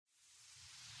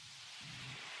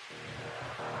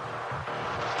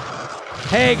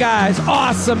Hey guys,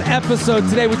 awesome episode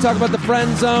today. We talk about the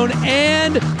friend zone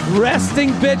and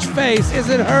resting bitch face. Is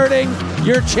it hurting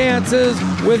your chances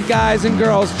with guys and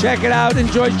girls? Check it out.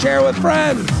 Enjoy, share with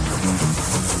friends.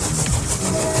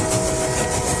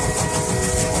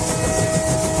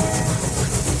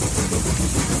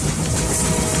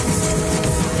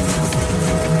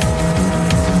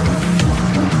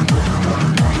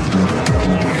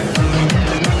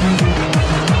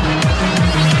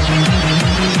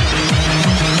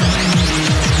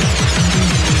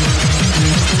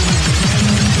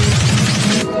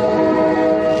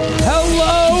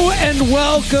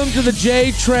 Welcome to the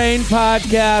J-Train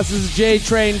podcast. This is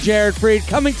J-Train, Jared Freed,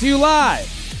 coming to you live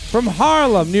from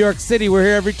Harlem, New York City. We're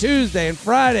here every Tuesday and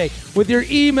Friday with your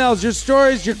emails, your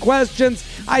stories, your questions.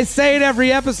 I say it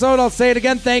every episode. I'll say it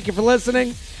again. Thank you for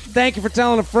listening. Thank you for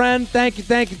telling a friend. Thank you,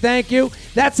 thank you, thank you.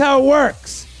 That's how it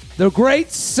works. The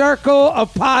great circle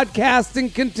of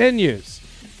podcasting continues.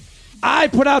 I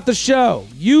put out the show.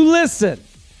 You listen.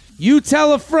 You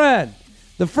tell a friend.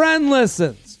 The friend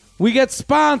listens. We get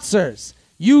sponsors.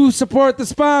 You support the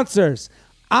sponsors.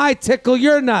 I tickle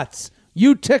your nuts.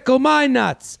 You tickle my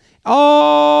nuts.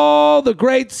 All the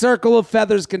great circle of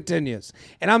feathers continues.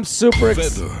 And I'm super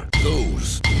excited. Feather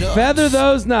those nuts. Feather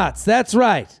those nuts. That's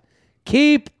right.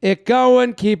 Keep it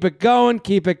going. Keep it going.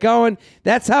 Keep it going.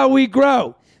 That's how we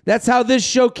grow. That's how this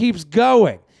show keeps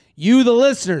going. You, the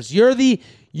listeners, you're the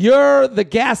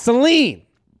gasoline.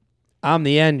 I'm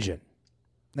the engine.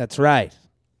 That's right.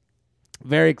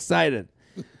 Very excited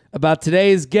about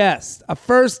today's guest. A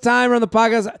first timer on the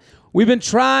podcast. We've been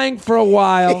trying for a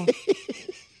while.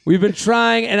 We've been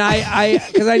trying, and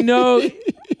because I know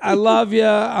I love you.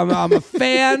 I'm a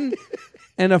fan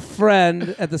and a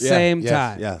friend at the same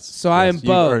time. Yes. So I am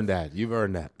both. You've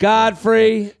earned that.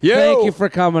 Godfrey, thank you for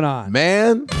coming on.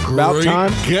 Man, about Great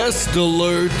time. guest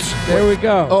alert. There we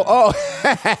go. Oh.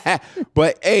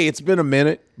 But hey, it's been a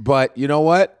minute. But you know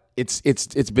what? It's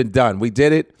been done. We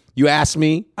did it. You asked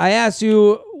me. I asked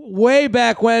you way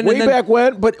back when.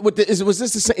 But was this is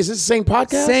this the same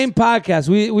podcast? Same podcast.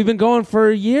 We've been going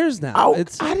for years now. Oh,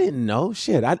 I didn't know.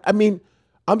 Shit. I mean,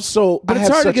 I'm so. But it's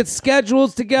hard to get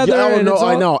schedules together. Yeah, and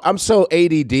I know. I'm so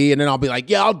ADD, and then I'll be like,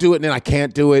 yeah, I'll do it, and then I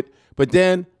can't do it. But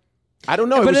then I don't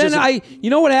know. But then you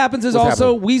know what happens is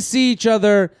also happened? we see each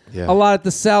other a lot at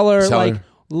the cellar. Like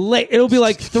late. It'll be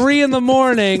like 3 a.m,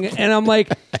 and I'm like.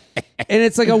 And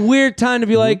it's like a weird time to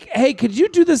be like, hey, could you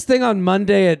do this thing on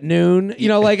Monday at noon? You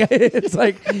know, like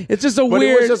it's just a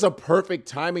weird. It was just a perfect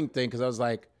timing thing because I was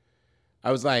like,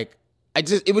 it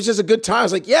was just a good time. I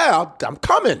was like, yeah, I'm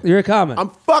coming. You're coming. I'm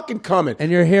fucking coming. And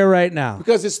you're here right now.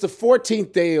 Because it's the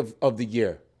 14th day of the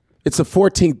year. It's the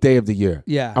 14th day of the year.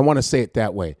 Yeah. I want to say it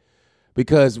that way.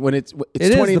 Because when it's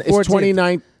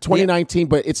 2019,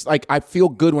 but it's like I feel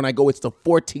good when I go, it's the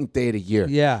 14th day of the year.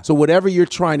 Yeah. So whatever you're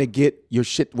trying to get your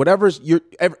shit,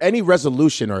 any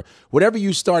resolution or whatever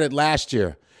you started last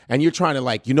year, and you're trying to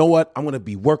like, you know what, I'm going to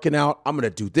be working out, I'm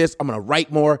going to do this, I'm going to write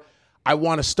more. I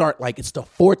want to start like it's the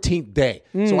 14th day.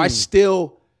 So I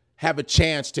still have a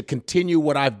chance to continue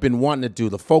what I've been wanting to do,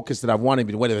 the focus that I've wanted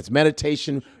to do, whether it's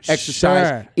meditation,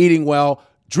 exercise, eating well,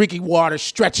 drinking water,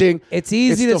 stretching. It's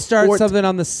easy to start something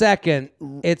on the 2nd.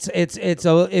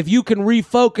 If you can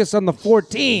refocus on the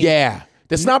 14th. Yeah,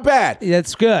 that's not bad.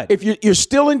 That's good. If you're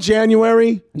still in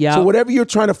January, so whatever you're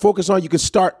trying to focus on, you can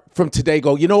start from today.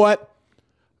 Go, you know what?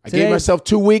 I gave myself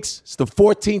 2 weeks. It's the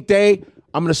 14th day.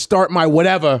 I'm going to start my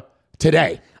whatever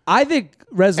today. I think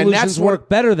resolutions work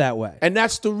better that way. And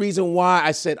that's the reason why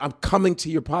I said I'm coming to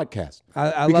your podcast.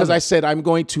 Because I said I'm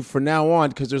going to, from now on,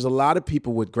 because there's a lot of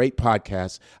people with great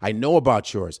podcasts. I know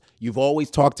about yours. You've always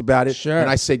talked about it. Sure. And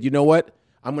I said, you know what?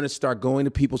 I'm going to start going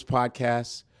to people's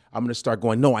podcasts. I'm going to start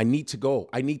going, no, I need to go.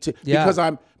 I need to,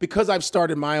 because I've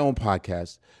started my own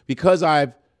podcast, because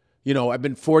I've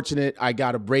been fortunate. I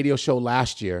got a radio show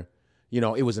last year.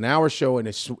 It was an hour show and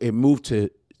it moved to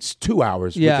 2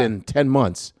 hours within 10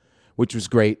 months. Which was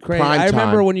great. Prime I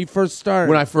remember time. when you first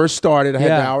started. When I first started, I had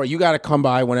the hour. You got to come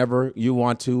by whenever you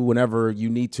want to, whenever you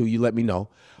need to. You let me know.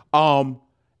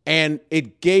 And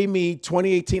it gave me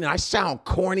 2018. And I sound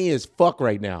corny as fuck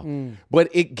right now, but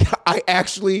I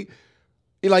actually.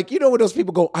 Like, when those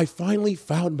people go, I finally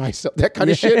found myself, that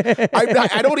kind of shit.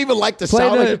 I don't even like the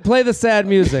sound. Play the sad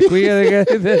music. We gotta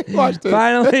get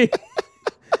finally.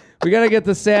 We got to get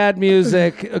the sad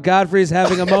music. Godfrey's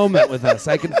having a moment with us.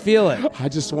 I can feel it. I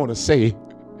just want to say,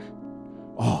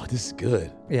 oh, this is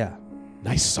good. Yeah.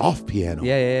 Nice soft piano.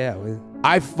 Yeah.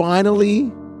 I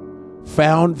finally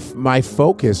found my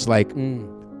focus. Like,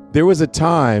 there was a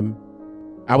time,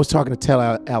 I was talking to Tel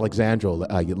Alexandro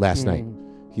last night.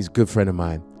 He's a good friend of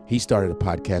mine. he started a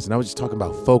podcast, and I was just talking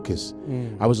about focus.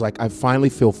 I was like, I finally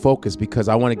feel focused because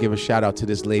I want to give a shout out to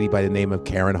this lady by the name of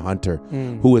Karen Hunter,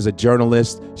 who is a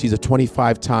journalist. She's a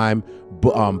 25-time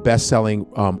best-selling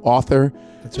author.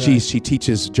 She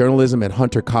teaches journalism at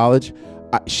Hunter College.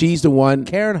 She's the one.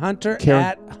 Karen Hunter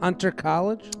at Hunter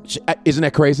College? Isn't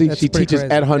that crazy? That's She pretty teaches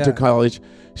crazy. at Hunter College.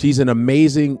 She's an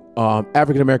amazing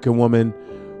African-American woman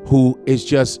who is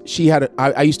just,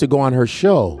 I used to go on her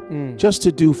show just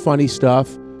to do funny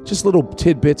stuff, just little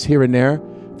tidbits here and there.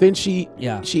 Then she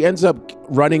ends up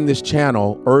running this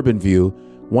channel, Urban View,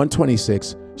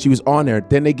 126. She was on there.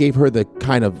 Then they gave her the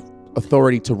kind of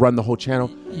authority to run the whole channel.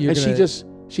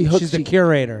 She hooked. She's the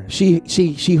curator. She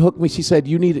hooked me. She said,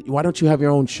 why don't you have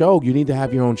your own show? You need to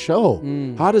have your own show.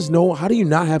 How do you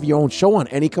not have your own show on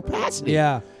any capacity?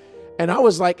 Yeah. And I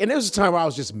was like, and there was a time where I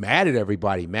was just mad at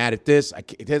everybody, mad at this.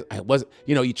 I wasn't,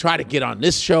 you try to get on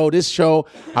this show.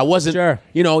 I wasn't, Sure.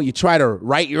 You try to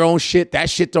write your own shit. That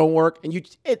shit don't work. And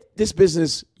this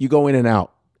business, you go in and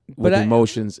out with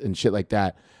emotions and shit like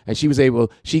that. And she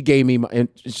gave me, and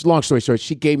it's long story short,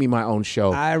 she gave me my own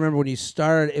show. I remember when you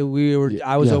started,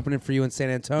 I was opening for you in San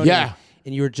Antonio. Yeah.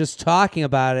 And you were just talking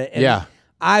about it. And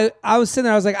I was sitting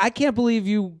there, I was like, I can't believe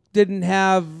you didn't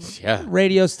have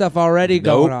radio stuff already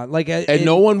going on. And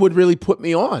no one would really put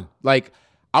me on. Like,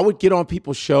 I would get on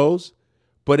people's shows,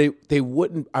 but they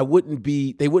wouldn't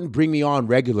bring me on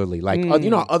regularly. Like,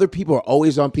 other people are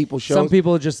always on people's shows. Some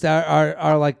people just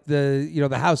are like the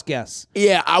house guests.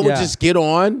 Yeah, I would just get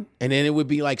on, and then it would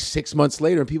be like 6 months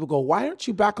later, and people go, "Why aren't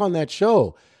you back on that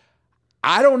show?"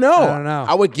 I don't know.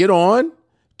 I would get on,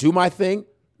 do my thing,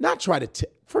 not try to.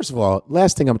 First of all,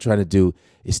 last thing I'm trying to do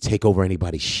is take over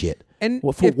anybody's shit. And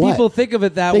people think of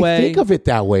it that way, they think of it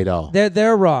that way though.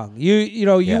 They're wrong.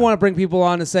 You want to bring people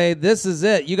on and say, "This is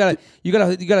it. You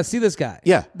gotta see this guy."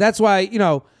 Yeah, that's why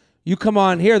you come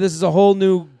on here. This is a whole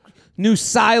new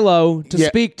silo to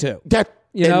speak to.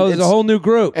 There's a whole new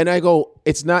group. And I go,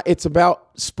 it's about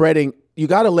spreading. You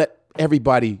got to let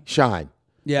everybody shine.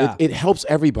 Yeah, it helps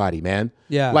everybody, man.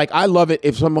 Yeah, like I love it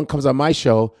if someone comes on my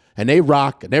show and they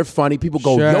rock and they're funny. People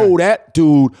go, "Yo, that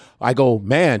dude." I go,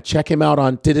 "Man, check him out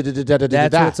on da-da-da-da-da-da-da."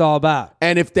 That's what it's all about.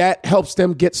 And if that helps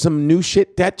them get some new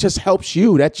shit, that just helps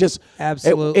you. That just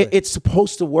absolutely. It's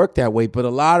supposed to work that way. But a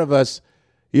lot of us,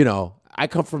 I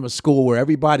come from a school where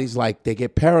everybody's like, they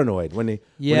get paranoid when they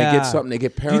get something. They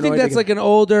get paranoid. Do you think that's like an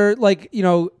older,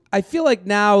 I feel like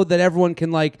now that everyone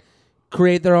can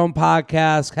create their own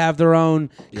podcast, have their own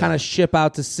kind of ship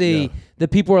out to sea, that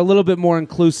people are a little bit more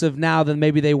inclusive now than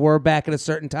maybe they were back at a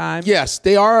certain time? Yes,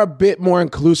 they are a bit more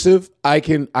inclusive. I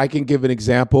can give an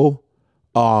example.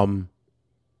 I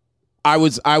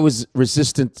was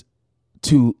resistant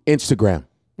to Instagram.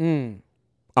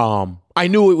 I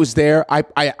knew it was there.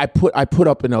 I put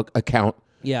up an account.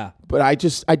 Yeah. But I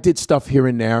did stuff here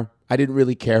and there. I didn't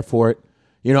really care for it.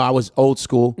 I was old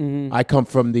school. I come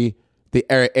from the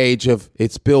age of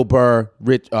it's Bill Burr,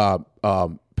 Rich,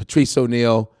 Patrice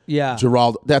O'Neal,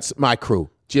 Geraldo. That's my crew.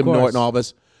 Jim Norton, all of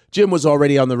us. Jim was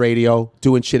already on the radio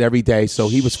doing shit every day, so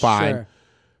he was fine. Sure.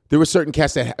 There were certain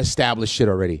cats that established shit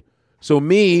already. So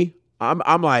me,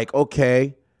 I'm like,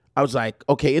 okay. I was like,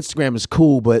 okay, Instagram is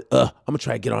cool, but I'm gonna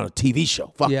try to get on a TV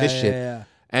show. Fuck this shit. Yeah.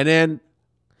 And then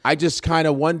I just kind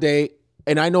of one day,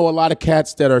 and I know a lot of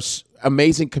cats that are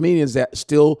amazing comedians that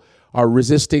still are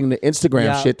resisting the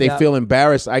Instagram shit. They feel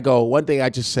embarrassed. I go, one day I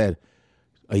just said,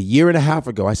 a year and a half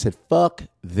ago, I said, fuck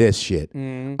this shit.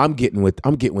 I'm getting with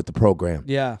the program.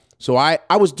 Yeah. So I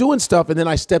was doing stuff, and then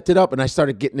I stepped it up, and I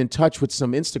started getting in touch with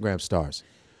some Instagram stars.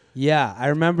 Yeah, I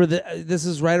remember that. This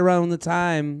is right around the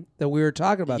time that we were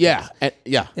talking about this.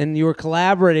 And you were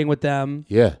collaborating with them.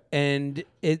 Yeah. And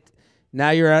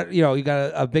now you're at, you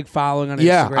got a big following on Instagram.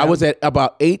 Yeah, I was at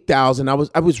about 8,000.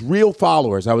 I was real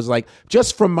followers. I was like,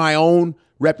 just from my own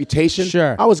reputation,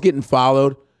 sure, I was getting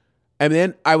followed. And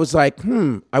then I was like,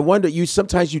 I wonder,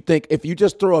 sometimes you think if you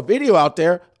just throw a video out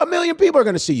there, 1 million people are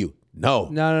going to see you. No,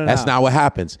 that's not what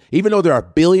happens. Even though there are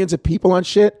billions of people on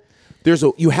shit, there's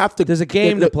a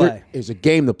game to play. There's a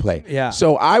game to play. Yeah.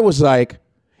 So I was like,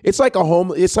 it's like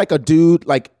a dude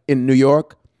like in New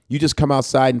York. You just come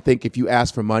outside and think if you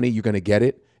ask for money, you're going to get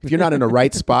it. If you're not in the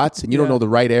right spots and you don't know the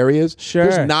right areas,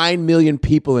 there's 9 million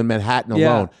people in Manhattan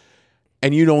alone,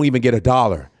 and you don't even get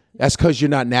 $1. That's because you're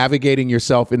not navigating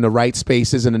yourself in the right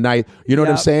spaces in the night. You know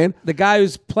what I'm saying? The guy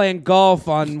who's playing golf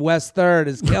on West 3rd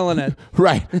is killing it.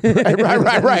 Right.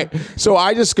 So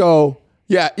I just go,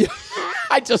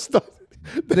 I just thought,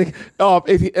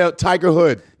 Tiger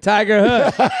Hood.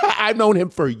 Tiger Hood. I've known him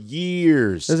for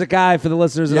years. There's a guy, for the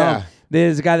listeners at home,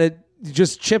 there's a guy that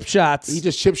just chip shots. He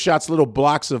just chip shots little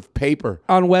blocks of paper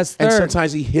on West 3rd. And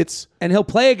sometimes he hits. And he'll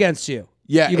play against you.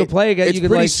 Yeah, you can play against. It's you can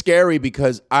pretty like, scary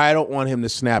because I don't want him to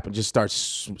snap and just start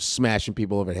smashing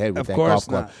people over the head with that golf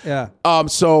club. Not. Yeah.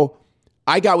 So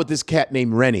I got with this cat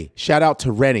named Rennie. Shout out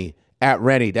to Rennie at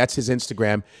Rennie. That's his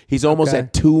Instagram. He's almost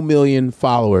at 2 million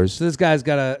followers. So this guy's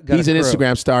got He's an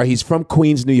Instagram star. He's from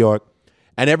Queens, New York,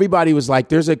 and everybody was like,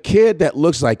 "There's a kid that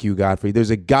looks like you, Godfrey.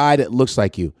 There's a guy that looks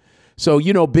like you." So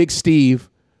Big Steve,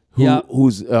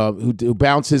 who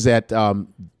bounces at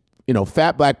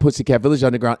Fat Black Pussycat, Village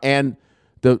Underground, and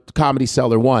the Comedy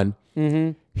Cellar 1.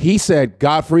 Mm-hmm. He said,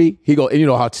 Godfrey, he goes, and you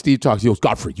know how Steve talks, he goes,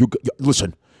 Godfrey, you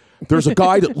listen, there's a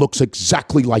guy that looks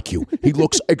exactly like you. He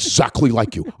looks exactly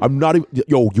like you. I'm not even,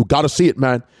 you got to see it,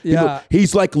 man. Yeah.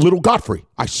 He's like little Godfrey.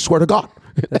 I swear to God.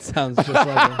 That sounds just like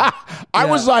him. I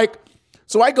was like,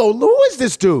 so I go, who is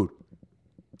this dude?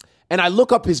 And I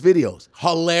look up his videos.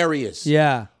 Hilarious.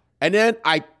 Yeah. And then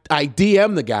I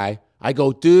DM the guy. I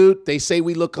go, dude, they say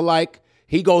we look alike.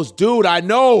 He goes, dude, I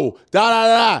know. Da da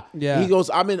da. Yeah. He goes,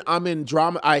 I'm in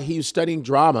drama. He was studying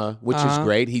drama, which is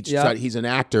great. He's an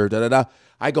actor. Da da da.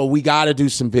 I go, we got to do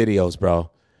some videos,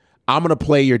 bro. I'm gonna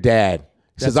play your dad.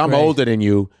 He says, I'm older than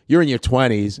you. You're in your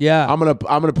 20s. Yeah. I'm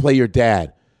gonna play your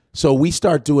dad. So we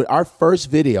start doing our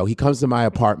first video. He comes to my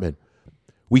apartment.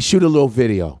 We shoot a little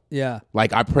video. Yeah.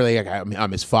 Like I play like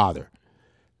I'm his father.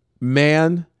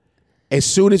 Man, as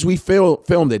soon as we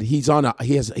filmed it, he has an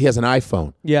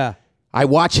iPhone. Yeah. I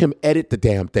watch him edit the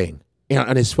damn thing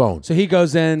on his phone. So he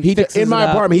goes in. In my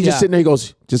apartment. He's just sitting there. He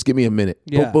goes, "Just give me a minute."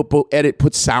 Yeah. Edit.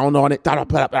 Put sound on it.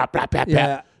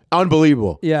 Yeah.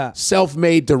 Unbelievable. Yeah.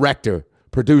 Self-made director,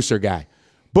 producer guy.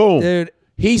 Boom. Dude.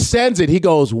 He sends it. He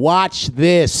goes, "Watch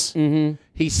this." Mm-hmm.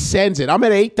 He sends it. I'm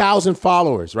at 8,000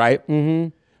 followers. Right.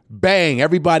 Mm-hmm. Bang!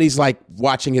 Everybody's like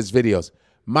watching his videos.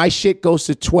 My shit goes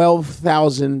to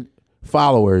 12,000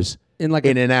 followers in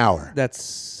an hour.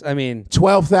 That's, I mean,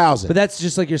 12,000. But that's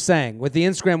just like you're saying with the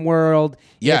Instagram world.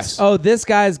 Yes. This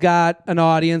guy's got an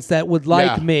audience that would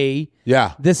like me.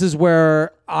 Yeah. This is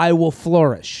where I will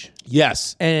flourish.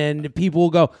 Yes. And people will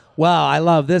go, "Wow, I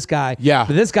love this guy." Yeah.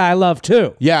 But this guy I love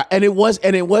too. Yeah. And it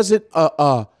wasn't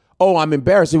I'm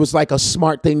embarrassed. It was like a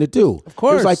smart thing to do. Of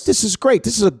course. It was like, this is great.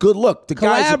 This is a good look. The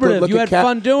guy's a good looking You had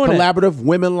fun doing it. Collaborative.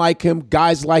 Women like him.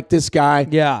 Guys like this guy.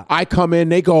 Yeah. I come in,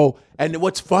 they go, and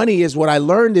what's funny is what I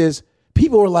learned is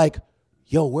people were like,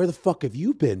 "Yo, where the fuck have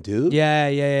you been, dude?"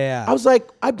 Yeah. I was like,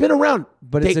 I've been around.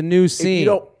 But it's a new scene.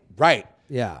 Right.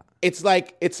 Yeah. It's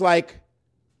like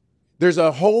there's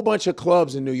a whole bunch of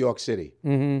clubs in New York City.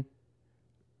 Mm-hmm.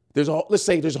 Let's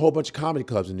say there's a whole bunch of comedy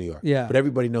clubs in New York. Yeah. But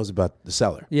everybody knows about the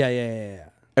Cellar. Yeah.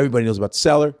 Everybody knows about the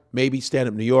Cellar. Maybe Stand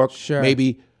Up New York. Sure.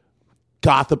 Maybe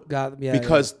Gotham. Yeah,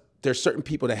 because there's certain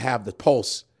people that have the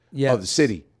pulse Yes. of the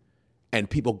city. And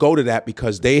people go to that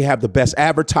because they have the best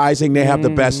advertising. They have the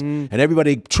best, and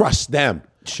everybody trusts them.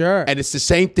 Sure. And it's the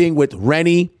same thing with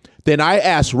Rennie. Then I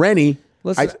asked Rennie.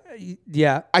 Listen,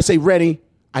 I say, Rennie,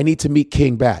 I need to meet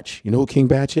King Batch. You know who King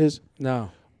Batch is?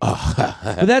 No.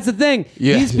 But that's the thing.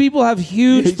 Yeah. These people have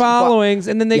huge followings,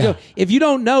 and then they go, if you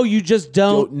don't know, you just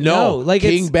don't know. Like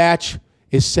King Batch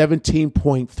is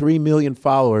 17.3 million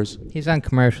followers. He's on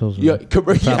commercials. Yeah,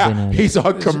 he's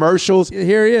on commercials.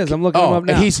 Here he is. I'm looking him up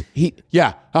now.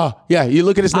 You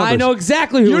look at his numbers. I know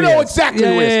exactly who he is. You know exactly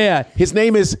who he is. Yeah. His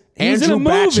name is He's in Andrew a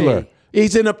movie. Bachelor.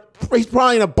 He's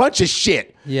probably in a bunch of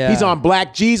shit. Yeah. He's on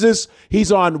Black Jesus.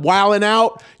 He's on Wildin'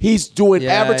 Out. He's doing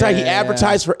advertising. He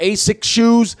advertised for ASIC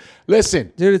shoes.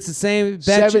 Listen, dude, it's the same.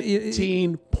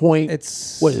 17 point.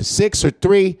 It's what is it, 6 or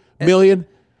 3 million?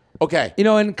 Okay. You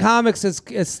know, in comics,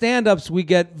 as stand-ups, we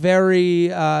get very,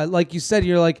 like you said,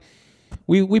 you're like,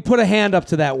 we put a hand up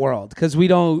to that world because we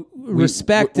don't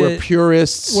respect it. We're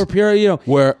purists. We're pure,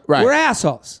 We're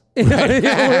assholes. We're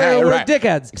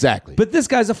dickheads. Exactly. But this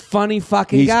guy's a funny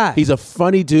fucking guy. He's a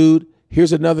funny dude.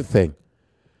 Here's another thing.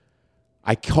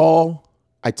 I tell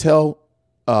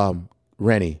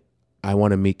Rennie, I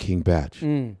want to meet King Batch.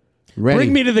 Rennie,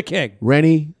 bring me to the king.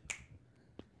 Rennie,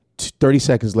 30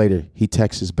 seconds later, he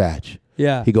texts his Batch.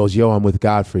 Yeah. He goes, "Yo, I'm with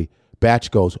Godfrey."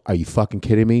 Batch goes, "Are you fucking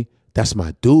kidding me? That's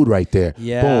my dude right there."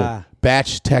 Yeah. Boom.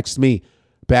 Batch texts me.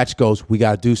 Batch goes, "We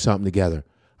got to do something together."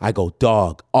 I go,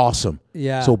 "Dog, awesome."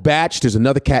 Yeah. So Batch, there's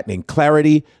another cat named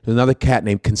Clarity. There's another cat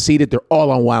named Conceited. They're all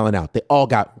on Wildin' Out. They all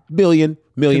got million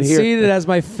Conceited here. as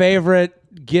my favorite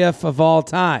gif of all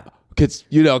time. Conceited.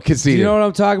 Do you know what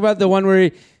I'm talking about? The one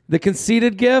where the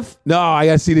conceited gif? No, I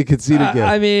got to see the Conceited gif.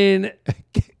 I mean,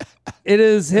 it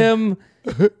is him.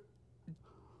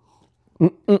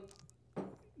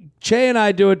 Che and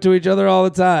I do it to each other all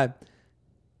the time.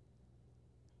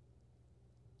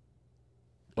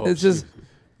 It's just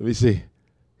Let me see.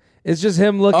 It's just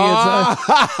him looking at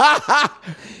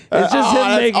it's just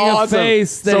him making awesome. a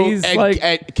face that he's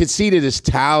and Conceited is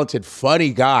talented,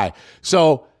 funny guy.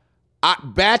 So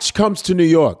Batch comes to New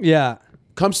York. Yeah.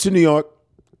 Comes to New York,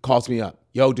 calls me up.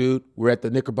 Yo, dude, we're at the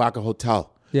Knickerbocker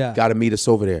Hotel. Yeah. Got to meet us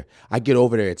over there. I get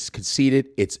over there. It's Conceited.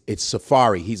 It's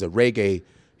Safari. He's a reggae.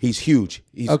 He's huge.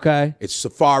 Okay. It's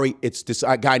Safari. It's this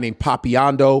guy named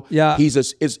Papiando. Yeah.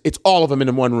 It's all of them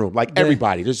in one room. Like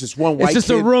everybody. There's just one white It's just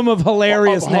kid a room of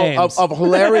hilarious names. Of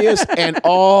hilarious and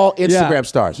all Instagram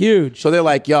stars. Huge. So they're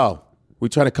like, yo, we're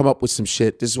trying to come up with some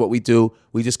shit. This is what we do.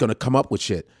 We're just going to come up with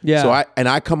shit. Yeah. So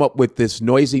I come up with this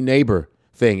Noisy Neighbor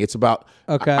thing. It's about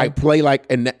I play like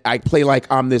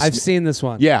I'm this. I've seen this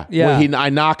one. Yeah. Yeah. When I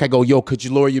knock, I go, yo, could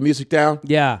you lower your music down?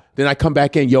 Yeah. Then I come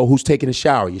back in, yo, who's taking a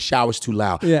shower? Your shower's too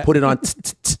loud. Yeah. Put it on.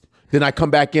 Then I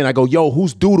come back in, I go, yo,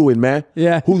 who's doodling, man?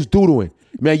 Yeah. Who's doodling?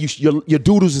 Man, your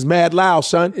doodles is mad loud,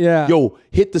 son. Yeah. Yo,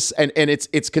 hit this, and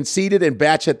it's Conceited and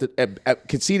Batch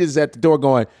Conceited is at the door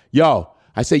going, yo.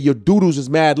 I say your doodles is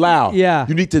mad loud. Yeah.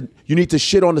 You need to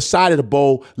shit on the side of the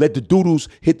bowl, let the doodles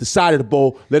hit the side of the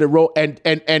bowl, let it roll.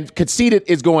 And Conceited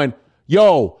is going,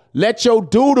 yo, let your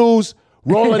doodles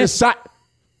roll on the side.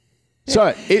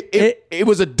 So it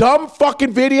was a dumb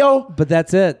fucking video. But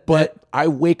that's it. But I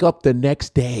wake up the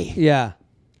next day. Yeah.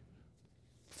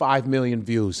 5 million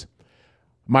views.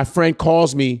 My friend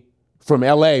calls me from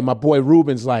LA. My boy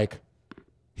Ruben's like,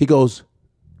 he goes,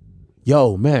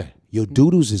 yo, man, your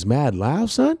doodles is mad loud,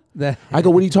 son? I go,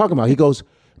 what are you talking about? He goes,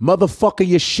 motherfucker,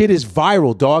 your shit is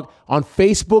viral, dog. On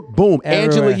Facebook, boom.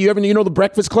 Everywhere. Angela, you know the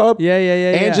Breakfast Club? Yeah.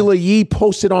 Angela Yee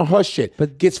posted on her shit,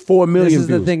 but gets 4 million This is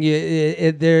views. the thing.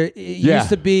 It used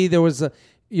to be, there was a,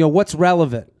 what's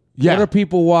relevant? Yeah. What are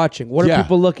people watching? What are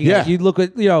people looking at? You look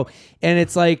at, and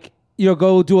it's like,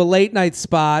 go do a late night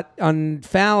spot on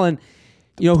Fallon.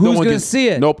 Who's going to see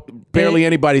it? Nope, barely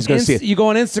anybody's going to see it. You go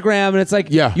on Instagram and it's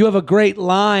like, you have a great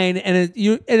line, and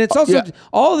it's also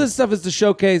all of this stuff is to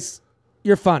showcase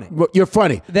you're funny. You're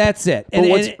funny. That's it.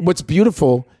 But what's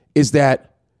beautiful is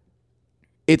that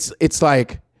it's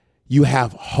like you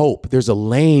have hope. There's a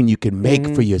lane you can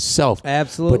make for yourself.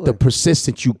 Absolutely. But the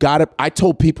persistence, you got to. I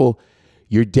told people,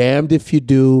 you're damned if you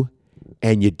do,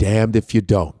 and you're damned if you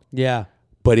don't. Yeah.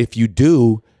 But if you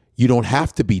do, you don't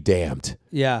have to be damned.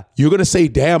 Yeah. You're going to say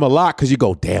damn a lot because you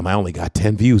go, damn, I only got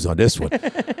 10 views on this one.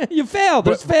 You failed.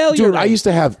 There's failure. Dude, I used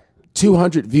to have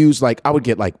 200 views. Like, I would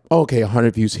get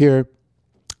 100 views here.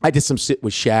 I did some shit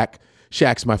with Shaq.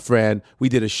 Shaq's my friend. We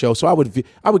did a show. So I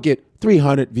would get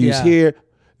 300 views here.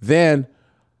 Then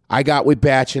I got with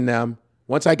Batch and them.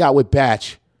 Once I got with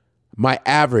Batch, my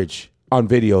average on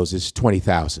videos is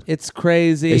 20,000. It's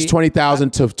crazy. It's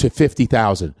 20,000 to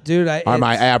 50,000. Dude,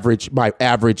 my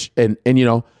average, and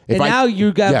if now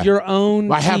you got your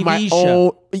own I have TV my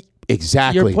show. own.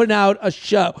 Exactly. You're putting out a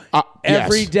show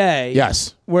every day.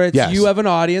 Yes. Where it's you have an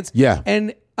audience. Yeah.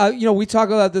 And we talk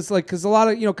about this because a lot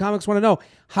of comics want to know,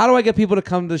 how do I get people to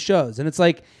come to the shows? And it's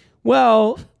like,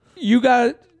 well, you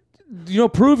got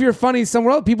prove you're funny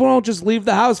somewhere else. People don't just leave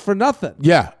the house for nothing.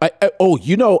 Yeah.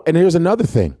 And here's another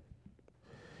thing.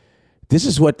 This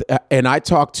is what, and I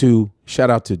talked to, shout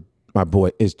out to my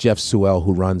boy, is Jeff Sewell,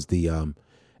 who runs the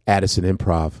Addison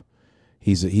Improv.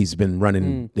 He's been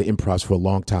running the improvs for a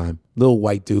long time. Little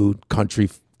white dude, country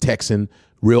Texan,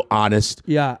 real honest.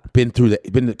 Yeah. Been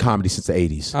to comedy since the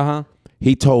 80s. Uh-huh.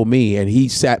 He told me, and he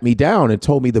sat me down and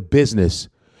told me the business.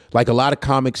 Like, a lot of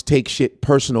comics take shit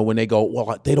personal when they go,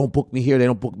 well, they don't book me here, they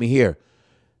don't book me here.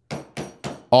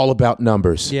 All about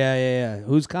numbers. Yeah.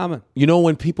 Who's coming?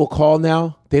 When people call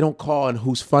now, they don't call on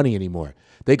who's funny anymore.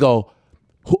 They go,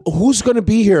 who's going to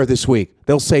be here this week?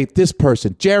 They'll say, this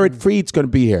person. Jared Freed's going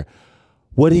to be here.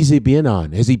 What has he been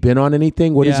on? Has he been on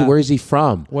anything? Where is he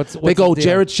from? They go,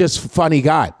 Jared's just a funny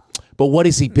guy. But what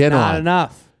has he been on? Not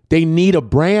enough. They need a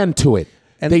brand to it.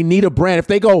 And they need a brand. If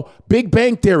they go, Big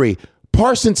Bang Theory,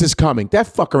 Parsons is coming. That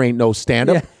fucker ain't no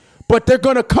stand-up. Yeah. But they're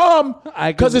going to come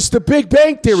because it's the Big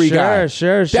Bang Theory guy.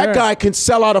 Sure. That guy can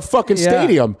sell out a fucking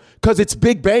stadium because it's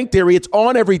Big Bang Theory. It's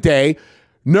on every day.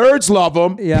 Nerds love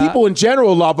him. Yeah. People in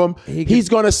general love him. He's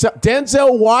going to sell.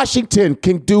 Denzel Washington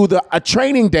can do a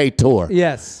training day tour.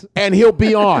 Yes. And he'll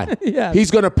be on. Yes. He's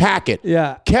going to pack it.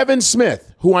 Yeah. Kevin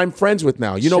Smith, who I'm friends with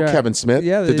now. You know Kevin Smith,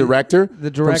 the director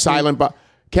from Silent Bob.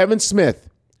 Kevin Smith,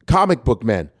 comic book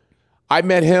man. I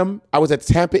met him. I was at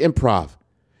Tampa Improv.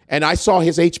 And I saw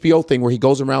his HBO thing where he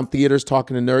goes around theaters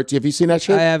talking to nerds. Have you seen that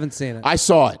shit? I haven't seen it. I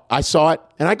saw it.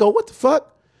 And I go, what the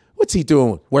fuck? What's he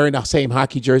doing? Wearing the same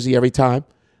hockey jersey every time?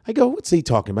 I go, what's he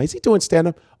talking about? Is he doing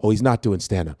stand-up? Oh, he's not doing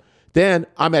stand-up. Then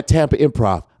I'm at Tampa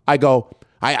Improv. I go,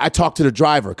 I talk to the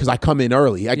driver because I come in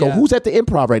early. I go, Yeah. who's at the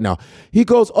Improv right now? He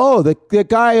goes, oh, the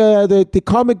guy, the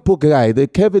comic book guy, the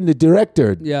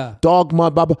director, Yeah. Dogma,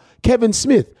 Baba, Kevin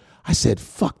Smith. I said,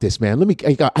 fuck this, man.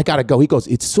 I gotta go. He goes,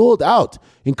 it's sold out.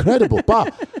 Incredible.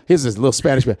 Bob. Here's this little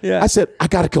Spanish man. Yeah. I said, I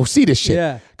gotta go see this shit.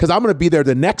 Yeah. Because I'm gonna be there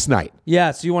the next night.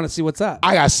 Yeah, so you want to see what's up.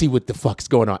 I gotta see what the fuck's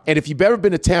going on. And if you've ever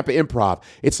been to Tampa Improv,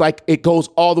 it's like it goes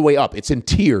all the way up. It's in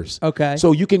tiers. Okay.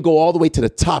 So you can go all the way to the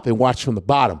top and watch from the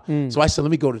bottom. So I said,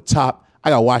 let me go to the top. I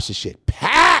gotta watch this shit.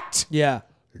 Packed. Yeah.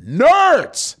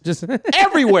 Nerds. Just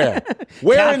Everywhere.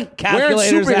 Wearing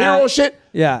calculators superhero out. shit.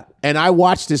 Yeah. And I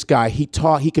watched this guy. He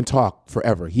can talk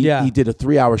forever. He did a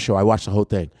 3-hour show. I watched the whole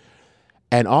thing.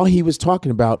 And all he was talking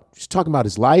about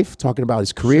his life, talking about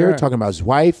his career, Sure. talking about his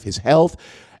wife, his health.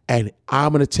 And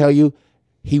I'm going to tell you,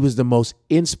 he was the most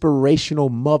inspirational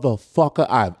motherfucker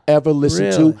I've ever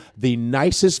listened Really? to. The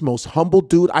nicest, most humble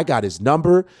dude. I got his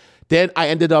number. Then I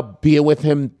ended up being with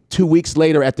him 2 weeks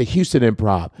later at the Houston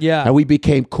Improv. Yeah. And we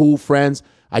became cool friends.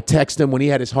 I texted him when he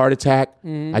had his heart attack.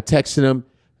 I texted him,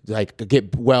 like,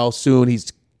 get well soon.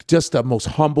 He's just the most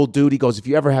humble dude. He goes, if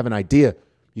you ever have an idea,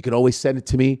 you can always send it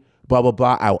to me, blah, blah,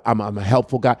 blah. I'm a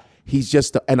helpful guy. He's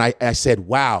just, and I said,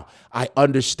 wow, I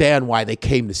understand why they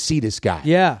came to see this guy.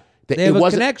 Yeah. They have a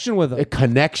connection with him. A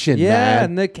connection, Yeah, man.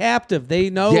 and they're captive. They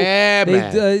know. Yeah,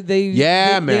 man. They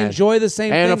man. enjoy the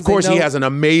same things. And of course, They he know- has an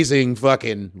amazing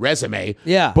fucking resume.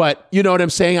 Yeah. But you know what I'm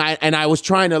saying? I was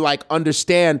trying to like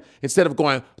understand instead of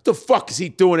going, what the fuck is he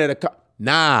doing at a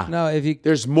Nah. No, if you.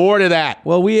 There's more to that.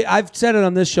 Well, I've said it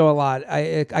on this show a lot.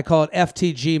 I call it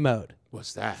FTG mode.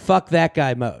 What's that? Fuck that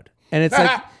guy mode. And it's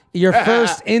like your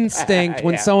first instinct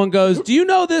when someone goes, do you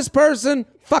know this person?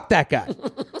 Fuck that guy.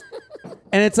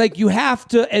 And it's like you have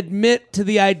to admit to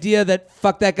the idea that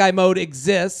fuck that guy mode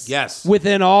exists Yes.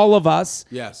 within all of us.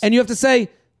 Yes. And you have to say,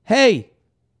 hey,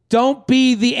 don't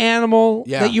be the animal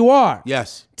Yeah. that you are.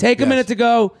 Yes. Take a Yes. minute to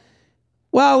go,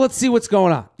 well, let's see what's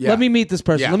going on. Yeah. Let me meet this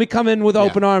person. Yeah. Let me come in with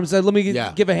open arms. Let me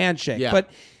Yeah. give a handshake. Yeah. But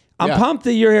I'm Yeah. pumped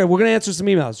that you're here. We're going to answer some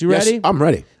emails. You Yes, ready? I'm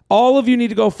ready. All of you need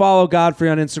to go follow Godfrey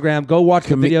on Instagram. Go watch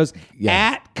the videos yeah.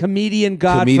 at Comedian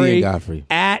Godfrey. Comedian Godfrey.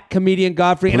 At Comedian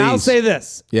Godfrey. And I'll Please. say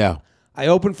this. Yeah. I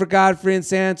opened for Godfrey in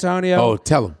San Antonio. Oh,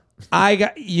 tell him.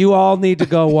 You all need to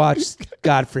go watch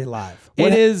Godfrey live.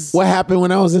 What happened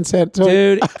when I was in San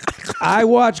Antonio? Dude, I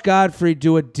watch Godfrey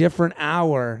do a different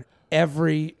hour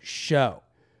every show.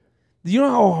 You know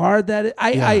how hard that is?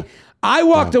 I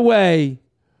walked away.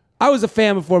 I was a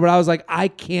fan before, but I was like, I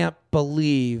can't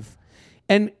believe.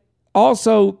 And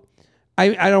also, I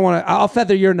don't want to. I'll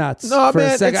feather your nuts No, for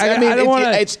man. a second. I don't want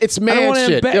to. It's man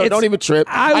shit. Don't even trip.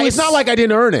 It's not like I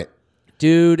didn't earn it.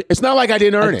 Dude, It's not like I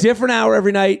didn't earn a it. different hour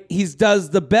every night. He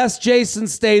does the best Jason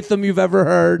Statham you've ever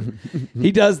heard.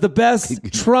 He does the best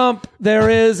Trump there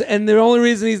is, and the only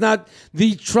reason he's not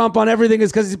the Trump on everything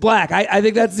is because he's black. I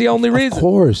think that's the only reason. Of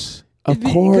course.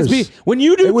 When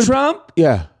you do Trump,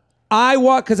 Yeah. I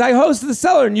watch because I host The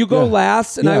Cellar, and you go Yeah.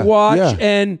 last, and I Yeah. watch, Yeah.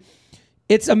 and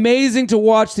it's amazing to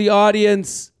watch the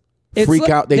audience. It's Freak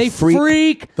like- out. They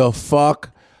freak the fuck.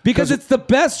 because it's the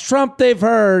best Trump they've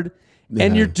heard.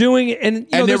 And you're doing it, and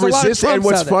And there's a lot of Trumps and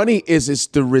what's out there. funny is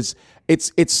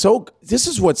it's so this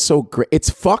is what's so great. It's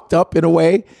fucked up in a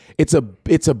way. It's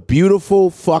a beautiful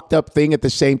fucked up thing at the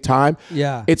same time.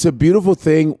 Yeah. It's a beautiful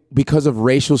thing because of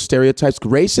racial stereotypes.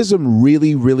 Racism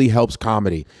really, really helps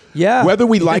comedy. Yeah. Whether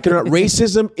we like it or not,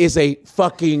 racism is a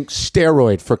fucking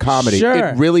steroid for comedy. Sure.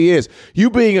 It really is. You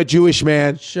being a Jewish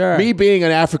man, Sure. me being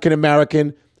an African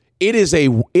American,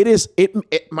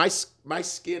 my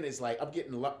skin is like, I'm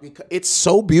getting because it's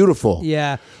so beautiful.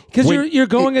 Yeah, because When- you're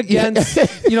going against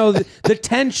the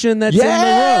tension that's in the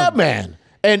Yeah, room. man.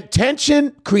 And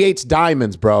tension creates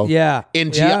diamonds, bro. Yeah.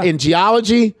 In Yeah. in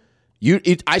geology,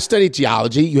 I studied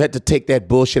geology. You had to take that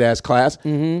bullshit ass class.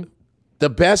 Mm-hmm. The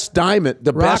best diamond,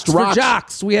 the Rocks best for rocks,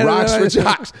 jocks. We had rocks for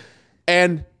jocks.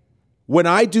 And when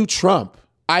I do Trump,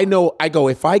 I go,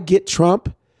 if I get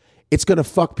Trump, it's gonna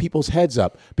fuck people's heads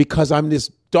up because I'm this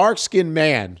dark skinned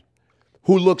man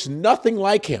who looks nothing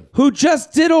like him. Who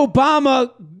just did Obama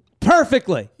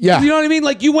perfectly? Yeah. You know what I mean?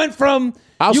 Like you went from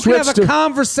you could have a switch to-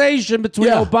 conversation between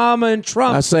Yeah. Obama and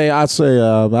Trump. I say, I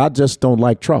just don't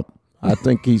like Trump. I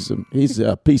think he's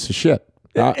a piece of shit.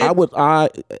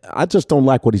 I just don't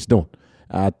like what he's doing.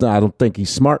 I don't think he's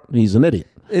smart. He's an idiot.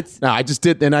 It's No, I just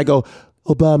did, and I go,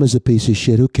 Obama's a piece of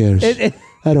shit. Who cares?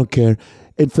 I don't care.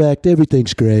 In fact,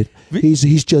 everything's great.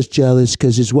 He's just jealous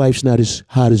because his wife's not as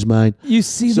hot as mine. you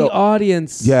see So- the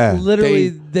audience. yeah, literally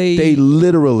they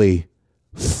literally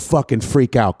fucking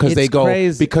freak out because they It's go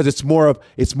crazy. because it's more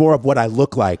of what I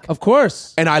look like, of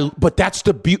course. but that's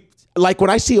the beauty. Like when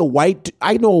I see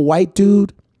I know a white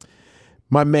dude.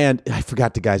 My man, I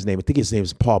forgot the guy's name. I think his name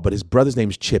is Paul, but his brother's name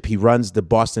is Chip. He runs the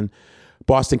Boston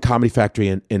Comedy Factory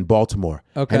in Baltimore.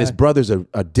 Okay. And his brother's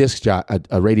a disc jockey,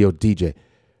 a radio DJ.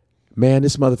 Man,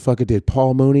 this motherfucker did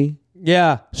Paul Mooney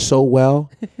Yeah. so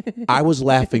well. I was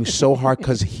laughing so hard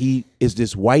because he is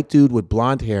this white dude with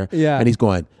blonde hair. Yeah. And he's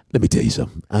going, let me tell you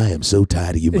something. I am so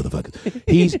tired of you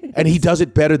motherfuckers. And he does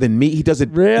it better than me. He does it.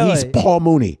 Really? He's Paul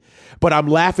Mooney. But I'm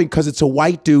laughing because it's a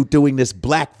white dude doing this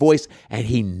black voice and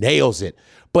he nails it.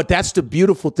 But that's the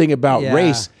beautiful thing about Yeah.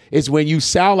 race is when you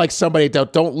sound like somebody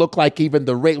that don't look like even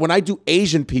the race. When I do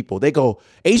Asian people, they go,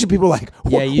 Asian people are like,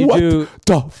 Yeah, you what do-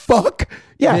 the fuck?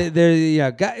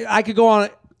 Yeah. I could go on.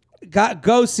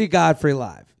 Go see Godfrey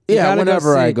live. You Yeah, gotta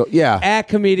whenever I go. Yeah. At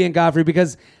Comedian Godfrey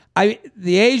because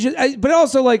the Asian, but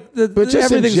also like But just in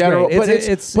everything's general,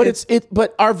 great.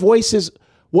 but our voices,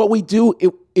 what we do,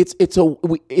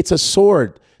 it's a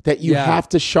sword that you Yeah. have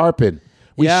to sharpen.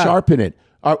 We Yeah. sharpen it.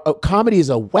 Our comedy is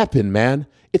a weapon, man.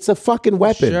 It's a fucking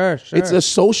weapon. Sure. It's a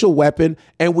social weapon,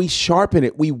 and we sharpen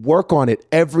it. We work on it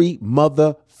every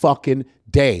motherfucking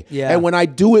day. Yeah. And when I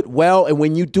do it well, and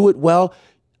when you do it well,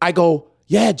 I go,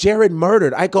 yeah, Jared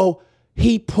murdered. I go,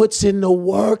 he puts in the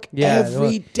work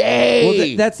every day.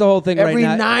 Well, that's the whole thing every right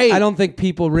now. night. I don't think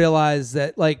people realize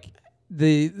that like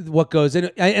what goes in.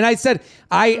 And I said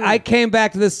I came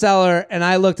back to the cellar and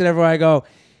I looked at everyone. I go,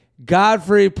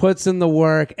 Godfrey puts in the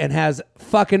work and has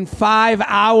fucking 5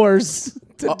 hours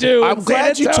to do. I'm in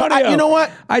glad San you told- Antonio. you know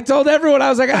what? I told everyone, I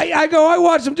was like, I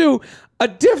watched him do a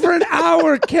different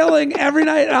hour killing every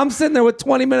night. And I'm sitting there with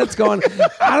 20 minutes going,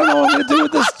 I don't know what I'm going to do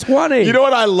with this 20. You know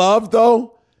what I love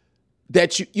though?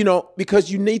 That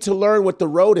because you need to learn what the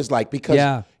road is like. Because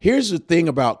Yeah. here's the thing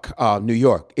about New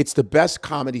York. It's the best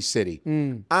comedy city.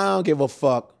 I don't give a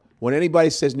fuck when anybody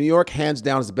says New York, hands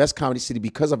down, is the best comedy city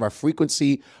because of our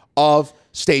frequency of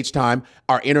stage time,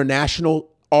 our international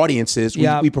audiences.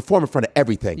 Yep. We perform in front of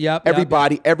everything. Yep,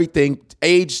 Everybody, everything,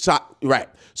 age, right.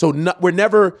 So we're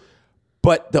never,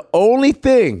 but the only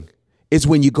thing is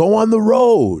when you go on the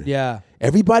road. Yeah.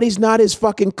 Everybody's not as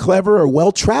fucking clever or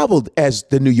well-traveled as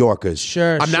the New Yorkers.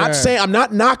 Sure, I'm not sure. saying, I'm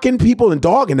not knocking people and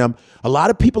dogging them. A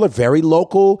lot of people are very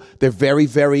local. They're very,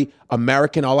 very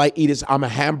American. All I eat is, I'm a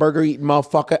hamburger eating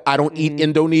motherfucker. I don't eat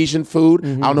Indonesian food. I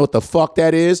don't know what the fuck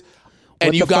that is. And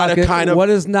What you the gotta fuck kind of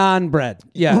what is naan bread?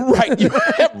 Yeah.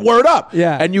 right. Word up.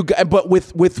 Yeah. And but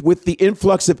with the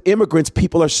influx of immigrants,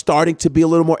 people are starting to be a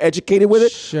little more educated with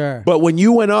it. Sure. But when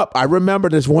you went up, I remember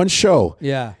this one show.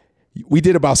 Yeah. We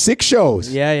did about 6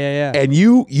 shows. Yeah. And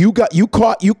you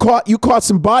caught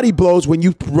some body blows when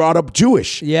you brought up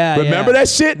Jewish. Yeah. Remember that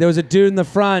shit? There was a dude in the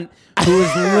front who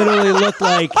was literally looked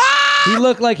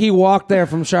like he walked there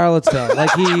from Charlottesville.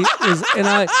 Like he was,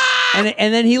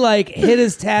 and then he like hit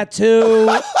his tattoo.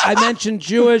 I mentioned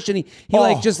Jewish, and he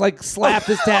like just like slapped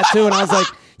his tattoo, and I was like,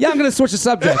 yeah, I'm gonna switch the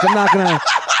subject. I'm not gonna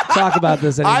talk about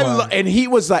this anymore. And he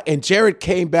was like, and Jared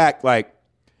came back like,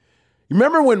 you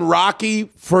remember when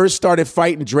Rocky first started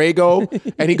fighting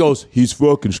Drago, and he goes, he's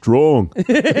fucking strong. He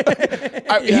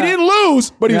didn't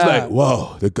lose, but he was like,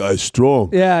 wow, the guy's strong.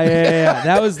 Yeah.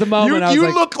 That was the moment. I was You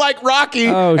like, look like Rocky,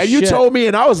 Oh, and you shit. told me,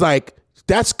 and I was like,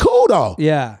 that's cool though.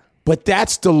 yeah. But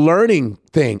that's the learning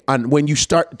thing. And when you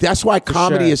start, that's why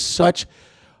comedy sure. is such.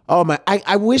 Oh man,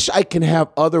 I wish I can have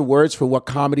other words for what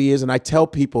comedy is. And I tell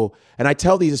people, and I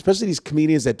tell these, especially these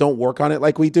comedians that don't work on it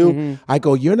like we do, I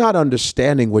go, you're not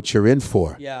understanding what you're in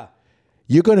for. Yeah.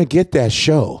 You're gonna get that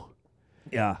show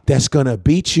Yeah. that's gonna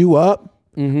beat you up.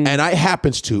 And it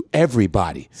happens to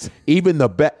everybody, even the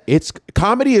best. It's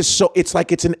comedy is so. It's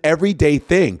like it's an everyday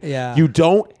thing. Yeah. You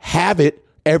don't have it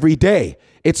every day.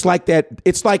 It's like that.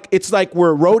 It's like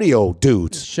we're rodeo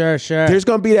dudes. Sure. There's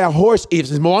gonna be that horse.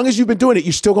 As long as you've been doing it,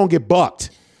 you're still gonna get bucked.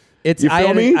 You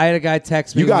feel me? I had a guy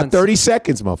text me. You got once. 30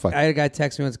 seconds, motherfucker. I had a guy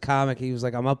text me once, a comic. He was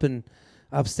like, I'm up in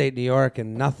upstate New York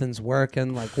and nothing's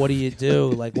working. Like, what do you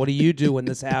do? Like, what do you do when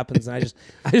this happens? And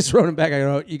I just wrote him back. I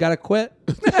go, you got to quit.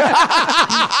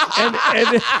 and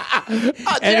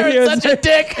he was such a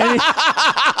dick. And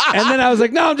then I was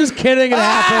like, no, I'm just kidding. It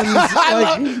happens.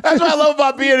 That's what I love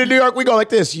about being in New York. We go like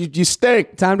this. You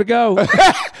stink. Time to go.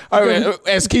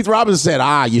 As Keith Robinson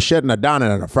said, you shouldn't have done it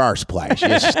in the first place.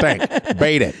 You stink.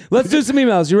 Bait it. Let's do some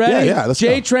emails. You ready? Yeah, let's go.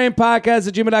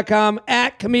 JTrainPodcast@gmail.com,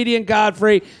 @Comedian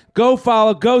Godfrey. Go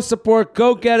follow, go support,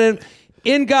 go get in.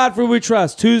 In Godfrey We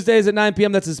Trust, Tuesdays at 9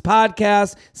 p.m. That's his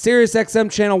podcast. Sirius XM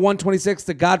channel 126,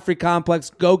 The Godfrey Complex.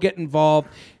 Go get involved.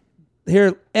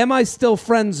 Here, am I still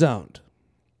friend zoned?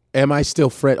 Am I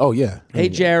still friend? Oh, yeah. Hey,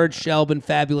 Jared, Shelbin,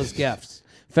 fabulous gifts.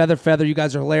 Feather, you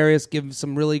guys are hilarious. Give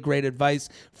some really great advice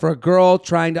for a girl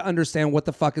trying to understand what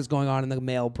the fuck is going on in the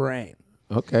male brain.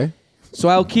 Okay. So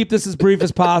I'll keep this as brief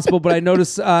as possible, but I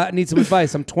notice I need some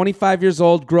advice. I'm 25 years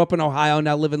old, grew up in Ohio,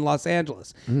 now live in Los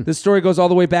Angeles. This story goes all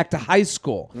the way back to high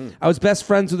school. I was best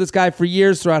friends with this guy for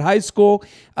years throughout high school.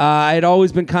 I had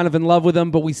always been kind of in love with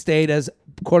him, but we stayed as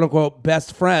quote-unquote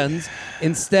best friends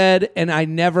instead, and I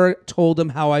never told him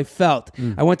how I felt.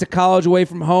 I went to college away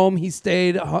from home. He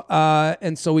stayed,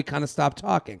 and so we kind of stopped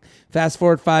talking. Fast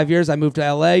forward 5 years, I moved to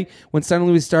L.A. when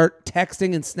suddenly we start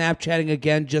texting and Snapchatting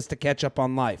again just to catch up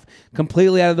on life.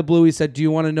 Completely out of the blue, he said, do you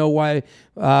want to know why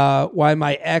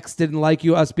my ex didn't like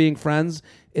us being friends?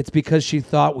 It's because she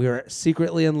thought we were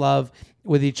secretly in love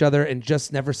with each other and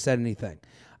just never said anything.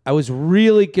 I was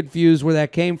really confused where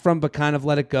that came from, but kind of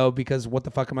let it go because what the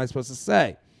fuck am I supposed to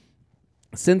say?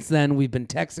 Since then, we've been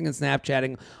texting and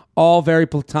Snapchatting, all very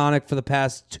platonic for the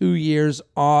past 2 years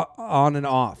on and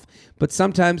off. But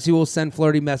sometimes he will send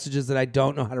flirty messages that I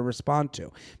don't know how to respond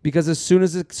to because as soon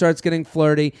as it starts getting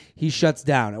flirty, he shuts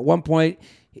down. At one point,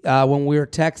 when we were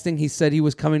texting, he said he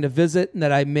was coming to visit and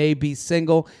that I may be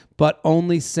single, but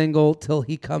only single till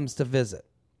he comes to visit.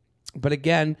 But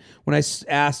again, when I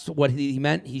asked what he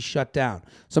meant, he shut down.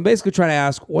 So I'm basically trying to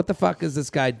ask, what the fuck is this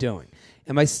guy doing?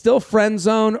 Am I still friend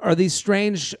zone? Are these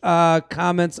strange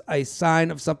comments a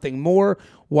sign of something more?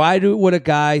 Why would a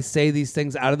guy say these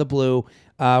things out of the blue,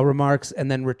 remarks, and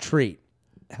then retreat?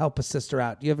 Help a sister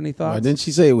out. Do you have any thoughts? Didn't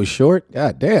she say it was short?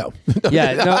 God damn.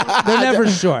 Yeah, no, they're never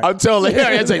short. I'm telling you,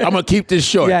 I'm going to keep this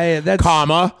short. Yeah, that's...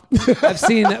 Comma. I've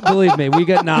seen, believe me, we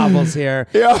get novels here.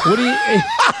 Yeah. What do you...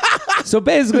 So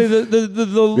basically,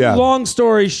 the long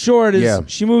story short is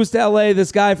she moves to L.A.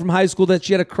 This guy from high school that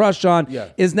she had a crush on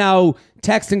is now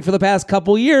texting for the past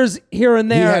couple years here and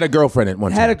there. He had a girlfriend at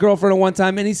one time. Had a girlfriend at one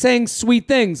time, and he's saying sweet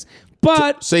things.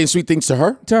 But saying sweet things to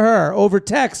her? To her, over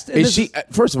text. And is she,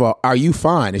 first of all, are you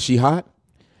fine? Is she hot?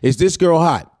 Is this girl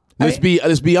hot? Let's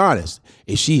be honest.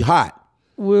 Is she hot?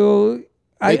 Well,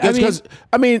 I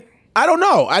mean, I don't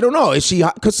know. Is she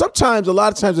hot? Because sometimes, a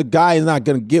lot of times, a guy is not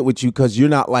going to get with you because you're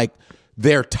not like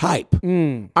their type.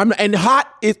 And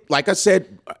hot is, like I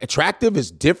said, attractive is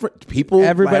different. People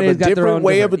Everybody have a got their different own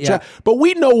way of attract. But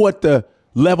we know what the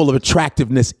level of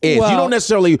attractiveness is. Well, you don't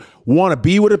necessarily want to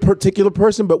be with a particular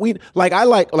person, but I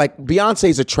like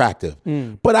Beyonce's attractive.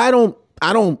 But I don't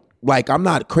I'm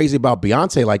not crazy about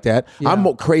Beyonce like that. I'm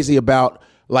more crazy about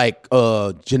like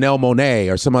Janelle Monáe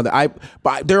or some other.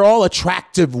 But they're all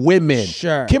attractive women.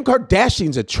 Sure. Kim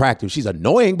Kardashian's attractive. She's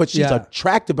annoying, but she's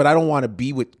attractive. But I don't want to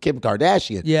be with Kim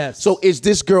Kardashian. Yes. So is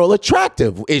this girl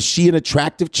attractive? Is she an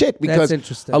attractive chick? Because that's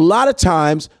interesting. A lot of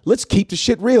times, let's keep the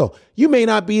shit real. You may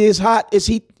not be as hot as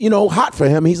he, hot for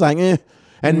him. He's like,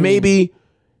 and maybe.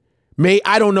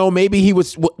 I don't know. Maybe he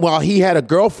was. Well, he had a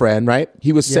girlfriend, right?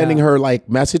 He was sending her like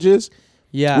messages.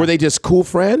 Yeah. Were they just cool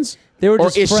friends? They were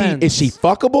just or friends. Is she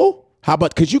fuckable? How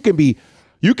about, because you can be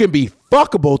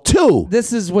fuckable too.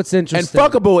 This is what's interesting.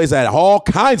 And fuckable is at all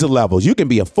kinds of levels. You can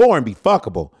be a 4 and be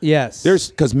fuckable. Yes.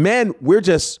 Because men,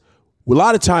 a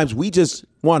lot of times we just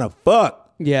want to fuck.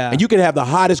 Yeah. And you can have the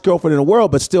hottest girlfriend in the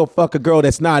world, but still fuck a girl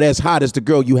that's not as hot as the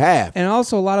girl you have. And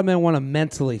also, a lot of men want to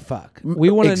mentally fuck. We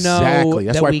want to know exactly.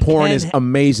 That's why porn is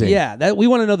amazing. Yeah, that we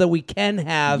want to know that we can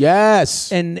have.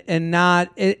 Yes. And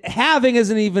not having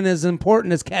isn't even as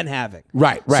important as can having.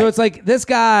 Right. So it's like this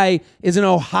guy is in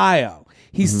Ohio.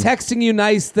 He's texting you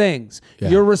nice things. Yeah.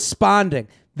 You're responding.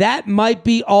 That might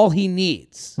be all he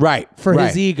needs. Right. For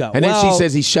his ego. And then she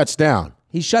says he shuts down.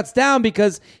 He shuts down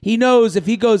because he knows if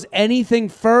he goes anything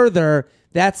further,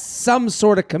 that's some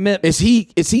sort of commitment. Is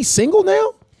he single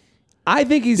now? I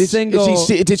think he's single.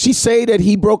 Did she say that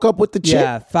he broke up with the chick?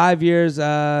 Yeah, 5 years.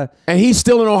 And he's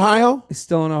still in Ohio? He's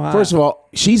still in Ohio. First of all,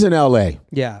 she's in L.A.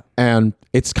 Yeah. And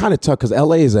it's kind of tough because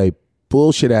L.A. is a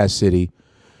bullshit-ass city.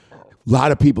 A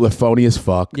lot of people are phony as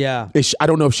fuck. Yeah. I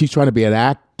don't know if she's trying to be an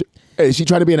actor. Is she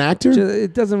trying to be an actor?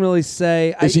 It doesn't really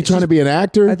say. Is she trying to be an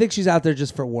actor? I think she's out there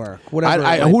just for work.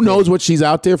 Whatever. Who knows what she's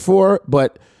out there for?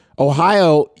 But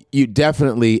Ohio, you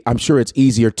definitely, I'm sure it's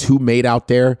easier to mate out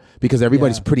there because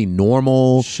everybody's pretty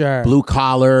normal. Sure. Blue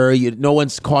collar. No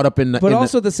one's caught up in. But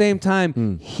also at the same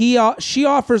time, she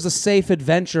offers a safe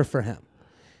adventure for him.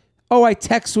 Oh, I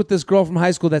text with this girl from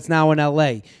high school that's now in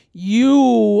L.A.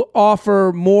 You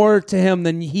offer more to him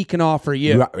than he can offer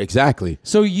you. Right, exactly.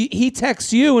 So he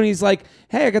texts you and he's like,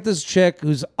 hey, I got this chick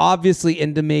who's obviously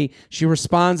into me. She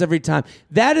responds every time.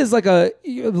 That is like the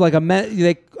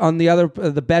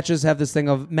betches have this thing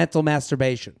of mental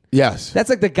masturbation. Yes. That's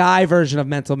like the guy version of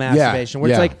mental masturbation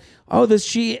where it's like, oh, this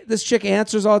chick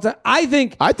answers all the time. I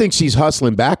think she's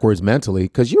hustling backwards mentally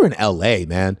because you're in L.A.,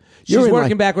 man. She's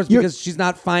working backwards because she's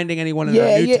not finding anyone in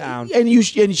her new town.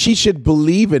 And she should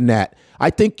believe in that.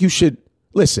 I think you should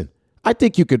listen. I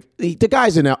think you could. The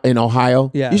guy's in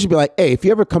Ohio. Yeah. You should be like, hey, if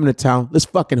you ever come into town, let's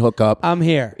fucking hook up. I'm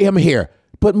here. I'm here.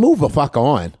 But move the fuck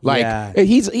on. Like, Yeah.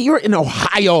 you're in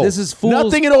Ohio. This is fool's-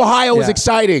 Nothing in Ohio is Yeah.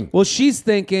 exciting. Well, she's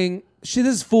thinking, this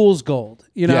is fool's gold,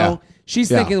 you know? Yeah. She's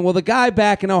Yeah. thinking, well, the guy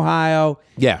back in Ohio,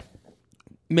 Yeah.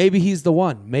 maybe he's the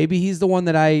one. Maybe he's the one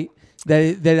that I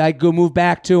go move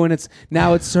back to, and it's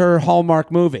her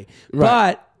Hallmark movie.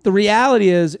 Right. But the reality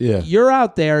is, Yeah. you're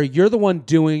out there, you're the one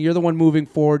moving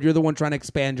forward, you're the one trying to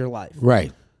expand your life.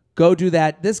 Right. Go do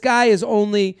that. This guy is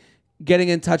only getting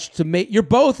in touch to make, you're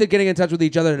both getting in touch with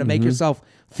each other to make yourself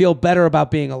feel better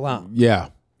about being alone. Yeah.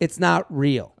 It's not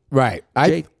real. Right.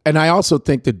 Jay- I also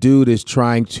think the dude is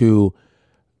trying to,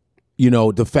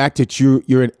 the fact that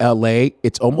you're in LA,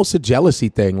 it's almost a jealousy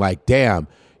thing. Like, damn,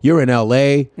 you're in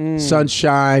LA,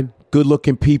 sunshine, good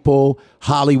looking people,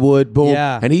 Hollywood, boom.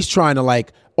 Yeah. And he's trying to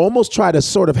almost try to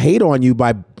sort of hate on you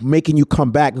by making you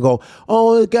come back and go,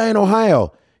 oh, the guy in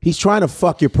Ohio. He's trying to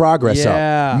fuck your progress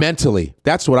Yeah. up mentally.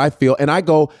 That's what I feel. And I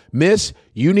go, miss,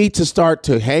 you need to start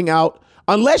to hang out.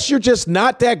 Unless you're just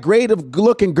not that great of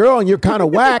looking girl and you're kind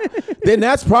of whack, then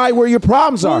that's probably where your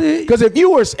problems are. Because I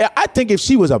think if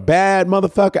she was a bad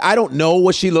motherfucker, I don't know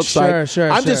what she looks like.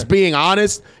 Sure. I'm just being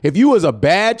honest. If you was a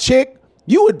bad chick,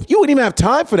 you wouldn't even have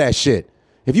time for that shit.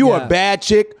 If you were Yeah. a bad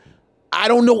chick, I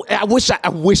don't know. I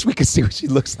wish we could see what she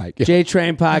looks like.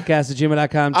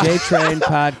 JTrainPodcast@gmail.com. JTrain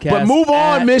Podcast. But move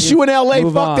on, miss. You in LA.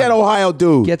 Move Fuck on. that Ohio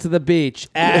dude. Get to the beach.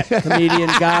 At Comedian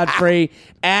Godfrey.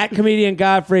 At Comedian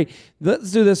Godfrey.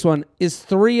 Let's do this one. Is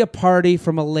 3 a party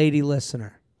from a lady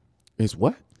listener? Is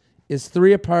what? Is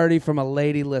 3 a party from a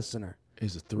lady listener?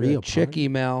 Is a 3 a Chick party?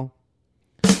 email.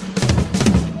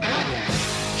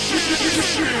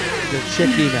 The chick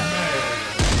email.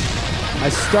 I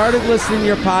started listening to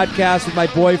your podcast with my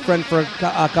boyfriend for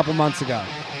a couple months ago.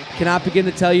 Cannot begin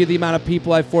to tell you the amount of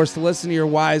people I forced to listen to your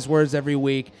wise words every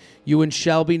week. You and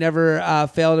Shelby never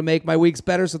fail to make my weeks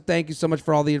better, so thank you so much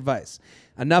for all the advice.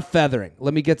 Enough feathering.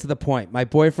 Let me get to the point. My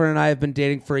boyfriend and I have been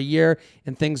dating for a year,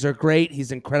 and things are great.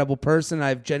 He's an incredible person, and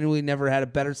I've genuinely never had a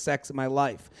better sex in my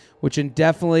life, which is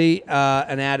definitely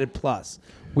an added plus.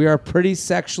 We are a pretty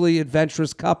sexually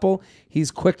adventurous couple.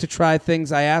 He's quick to try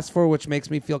things I ask for, which makes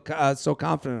me feel so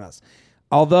confident in us.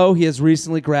 Although he has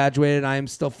recently graduated, I am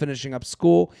still finishing up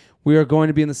school. We are going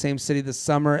to be in the same city this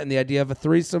summer, and the idea of a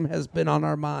threesome has been on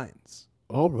our minds.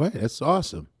 All right. That's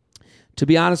awesome. To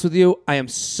be honest with you, I am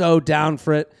so down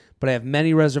for it, but I have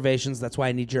many reservations. That's why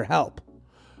I need your help.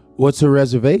 What's her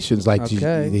reservations? Like,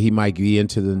 Okay. he might be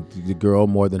into the girl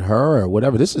more than her or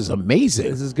whatever. This is amazing.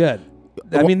 This is good.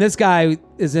 I mean, this guy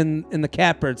is in the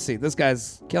catbird seat. This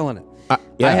guy's killing it.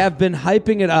 Yeah. I have been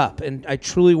hyping it up, and I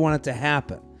truly want it to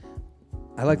happen.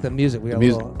 I like the music. We got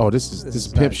Music. a little, Oh, this is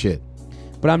pimp bad. shit.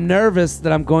 But I'm nervous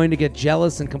that I'm going to get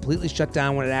jealous and completely shut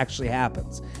down when it actually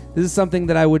happens. This is something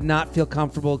that I would not feel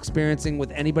comfortable experiencing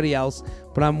with anybody else,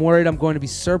 but I'm worried I'm going to be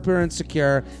super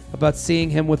insecure about seeing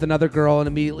him with another girl and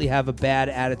immediately have a bad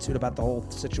attitude about the whole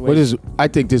situation. I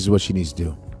think this is what she needs to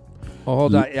do. Oh,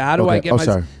 hold on. How do I Okay. get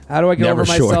Sorry. How do I get Never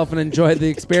over sure. myself and enjoy the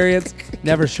experience?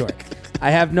 Never sure. I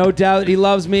have no doubt that he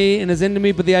loves me and is into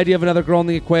me, but the idea of another girl in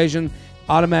the equation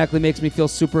automatically makes me feel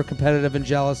super competitive and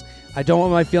jealous. I don't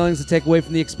want my feelings to take away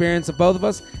from the experience of both of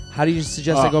us. How do you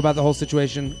suggest I go about the whole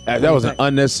situation? That was an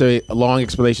unnecessary long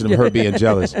explanation of her being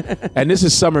jealous. And this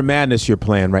is Summer Madness you're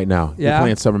playing right now. Yeah? You're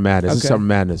playing Summer Madness. This is Okay. Summer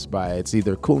Madness it's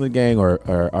either Kool and the Gang or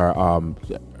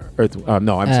Earth.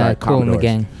 No, I'm sorry. Kool and the Commodores.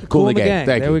 Gang. Kool and the Gang.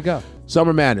 Thank There you. we go.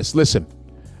 Summer Madness. Listen.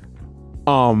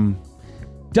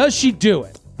 Does she do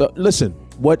it? Listen.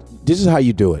 This is how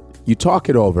you do it. You talk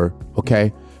it over,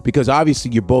 okay? Because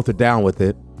obviously you both are down with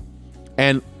it.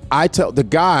 And I tell the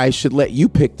guy should let you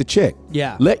pick the chick.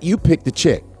 Yeah. Let you pick the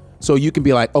chick. So you can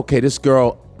be like, okay, this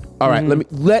girl, all right,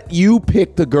 let you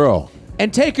pick the girl.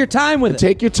 And take your time with it.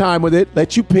 Take your time with it.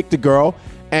 Let you pick the girl.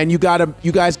 And you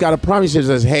guys gotta promise you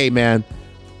says, hey man.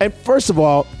 And first of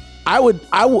all, I would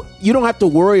you don't have to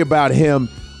worry about him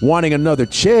wanting another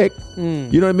chick. You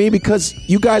know what I mean? Because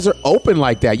you guys are open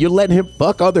like that. You're letting him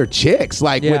fuck other chicks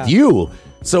Yeah. with you.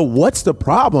 So what's the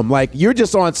problem? Like you're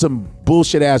just on some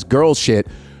bullshit ass girl shit.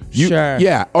 Sure.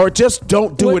 Yeah. Or just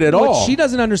don't do it at all. What she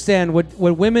doesn't understand, what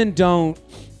women don't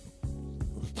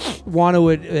want to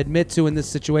admit to in this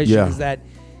situation Yeah. is that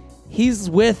he's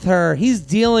with her. He's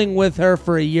dealing with her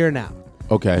for a year now.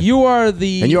 Okay. You are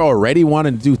the... And you're already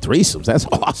wanting to do threesomes. That's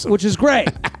awesome. Which is great.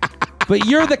 But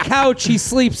you're the couch he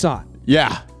sleeps on.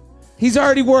 Yeah. He's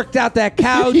already worked out that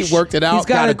couch. He worked it out, He's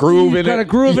got a groove in he's got it. a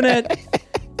groove in it.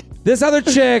 This other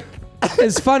chick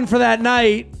is fun for that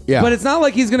night. Yeah. But it's not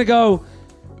like he's going to go,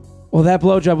 well, that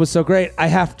blowjob was so great. I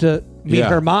have to meet Yeah.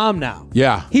 her mom now.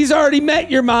 Yeah. He's already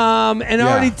met your mom and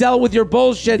already dealt with your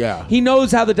bullshit. Yeah. He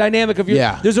knows how the dynamic of your.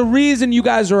 Yeah. There's a reason you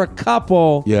guys are a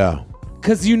couple. Yeah.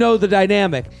 Because you know the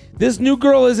dynamic. This new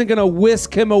girl isn't going to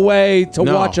whisk him away to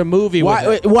No. watch a movie why,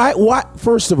 with him. Why?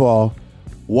 First of all,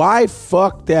 why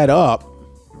fuck that up?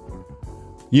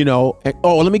 You know,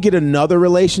 let me get another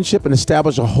relationship and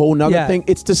establish a whole nother Yeah. thing.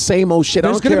 It's the same old shit.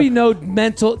 There's I don't going to care. be no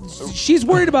mental. She's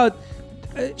worried about.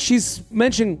 She's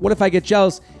mentioning, what if I get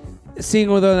jealous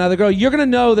seeing with another girl? You're going to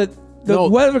know that No.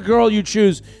 whatever girl you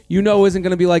choose, you know isn't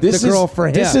going to be like the girl for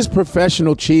him. This is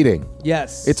professional cheating.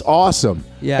 Yes. It's awesome.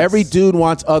 Yes. Every dude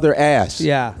wants other ass.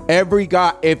 Yeah. Every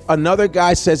guy, if another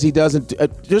guy says he doesn't,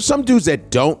 there's some dudes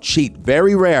that don't cheat,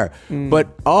 very rare, but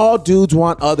all dudes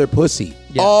want other pussy.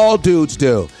 Yeah. All dudes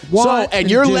do. Want and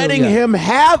and you're do, letting yeah. him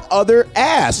have other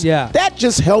ass. Yeah. That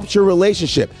just helps your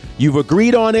relationship. You've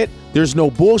agreed on it. There's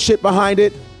no bullshit behind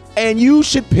it. And you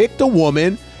should pick the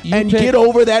woman and get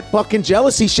over that fucking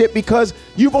jealousy shit because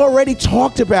you've already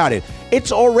talked about it.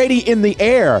 It's already in the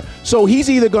air. So he's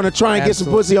either going to try and get some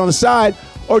Absolutely. pussy on the side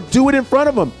or do it in front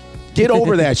of him. Get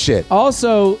over that shit.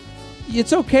 Also,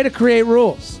 it's okay to create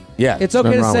rules. Yeah, It's there's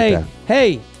okay nothing to wrong say, with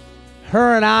hey,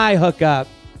 her and I hook up.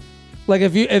 Like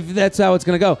if that's how it's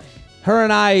going to go. Her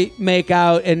and I make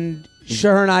out and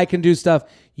her and I can do stuff.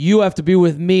 You have to be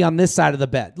with me on this side of the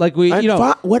bed. Like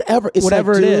Whatever. It's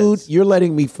whatever like, it dude, is. you're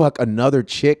letting me fuck another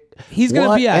chick. He's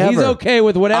gonna be. Yeah, he's Whatever. okay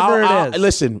with whatever it is.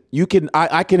 Listen, you can.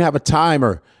 I can have a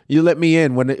timer. You let me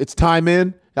in when it's time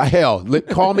in. Hell,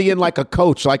 call me in like a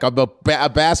coach, like a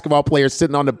basketball player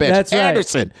sitting on the bench. That's right.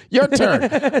 Anderson, your turn.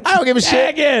 I don't give a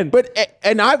shit. Tag in. But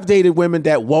and I've dated women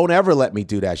that won't ever let me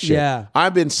do that shit. Yeah.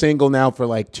 I've been single now for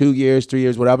like 2 years, 3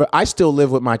 years, whatever. I still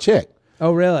live with my chick.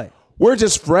 Oh, really? We're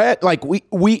just friends. Like we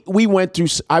went through.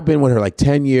 I've been with her like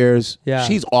 10 years. Yeah.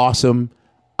 She's awesome.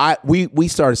 We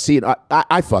started seeing.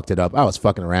 I fucked it up. I was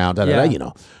fucking around.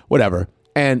 Yeah. Whatever.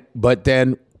 But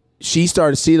then she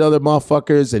started seeing other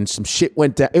motherfuckers, and some shit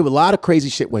went down. A lot of crazy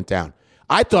shit went down.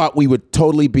 I thought we would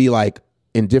totally be like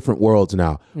in different worlds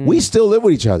now. We still live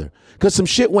with each other because some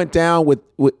shit went down with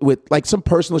like some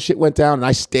personal shit went down, and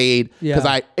I stayed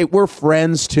because we're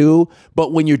friends too.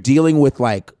 But when you're dealing with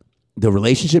like the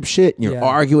relationship shit and you're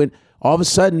arguing, all of a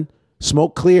sudden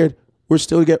smoke cleared.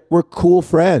 We're cool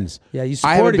friends. Yeah, you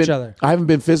support each other. I haven't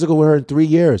been physical with her in 3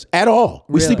 years at all.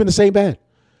 We Really? sleep in the same bed.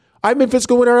 I haven't been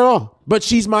physical with her at all. But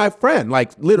she's my friend.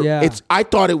 Like literally, Yeah. I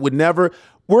thought it would never.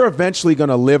 We're eventually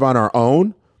gonna live on our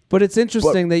own. But it's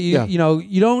interesting that you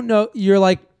don't know. You're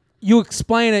like, you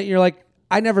explain it. You're like,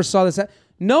 I never saw this.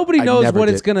 Nobody I knows never what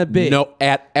did. it's going to be. No,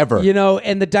 ever.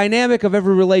 And the dynamic of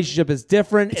every relationship is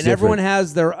different, and everyone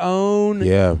has their own.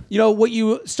 Yeah. What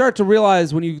you start to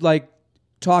realize when you like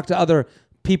talk to other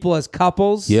people as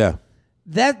couples. Yeah.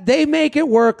 That they make it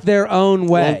work their own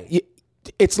way.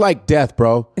 It's like death,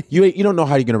 bro. You don't know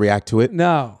how you're gonna react to it.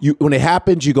 No. When it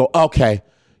happens, you go, okay.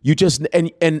 You just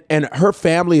and her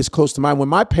family is close to mine. When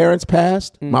my parents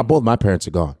passed, both my parents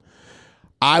are gone.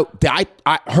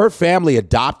 Her family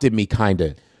adopted me, kind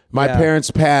of. My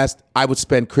parents passed. I would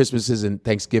spend Christmases and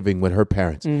Thanksgiving with her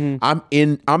parents. I'm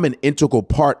an integral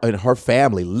part in her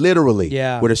family, literally.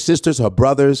 Yeah. With her sisters, her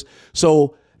brothers.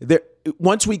 So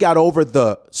once we got over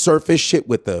the surface shit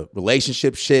with the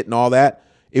relationship shit and all that,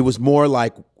 it was more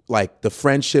like the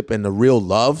friendship and the real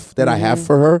love that I have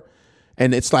for her.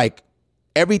 And it's like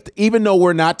even though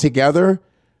we're not together,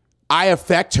 I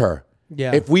affect her.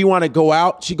 Yeah. If we want to go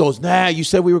out, she goes, nah, you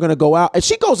said we were going to go out. And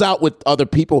she goes out with other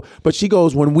people, but she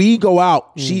goes, when we go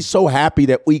out, she's so happy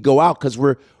that we go out because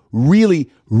we're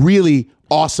really, really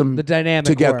awesome. The dynamic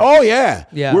together. works. Oh, yeah.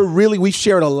 Yeah. We've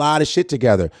shared a lot of shit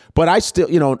together. But I still,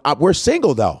 we're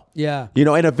single though. Yeah.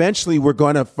 And eventually we're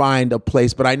going to find a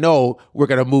place, but I know we're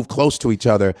going to move close to each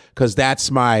other because that's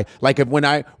my, like when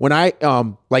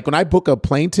I book a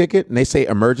plane ticket and they say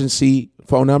emergency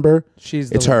phone number,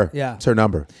 it's her. Yeah. It's her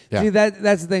number. Yeah. See, that's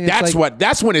the thing. It's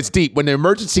That's when it's deep. When the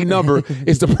emergency number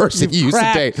is the person you used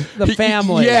to date. The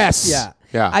family. Yes. Yeah.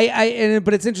 Yeah.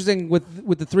 But it's interesting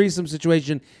with the threesome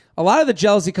situation. A lot of the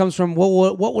jealousy comes from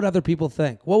what would other people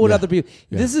think? What would other people?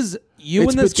 Yeah. This is you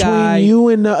it's and this between guy. You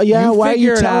and you why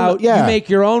figure are you it telling? out. Yeah. You make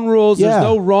your own rules. Yeah. There's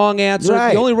no wrong answer.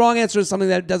 Right. The only wrong answer is something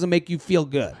that doesn't make you feel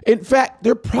good. In fact,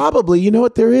 there probably, you know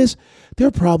what there is? There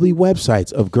are probably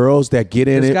websites of girls that get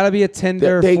in. There's got to be a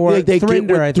Tinder for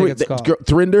Thrinder, I think it's called.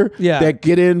 Thrinder. Yeah. That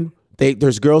get in.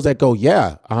 There's girls that go,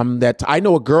 yeah, I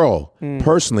know a girl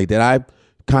personally that I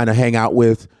kind of hang out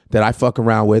with, that I fuck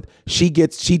around with. She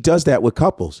does that with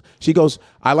couples. She goes,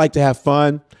 I like to have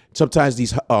fun. Sometimes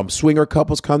these swinger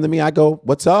couples come to me. I go,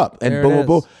 what's up? And There it boom,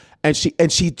 boom, is. boom.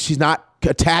 And she's not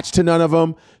attached to none of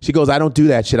them. She goes, I don't do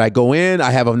that shit. I go in,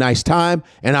 I have a nice time,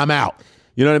 and I'm out.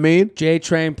 You know what I mean?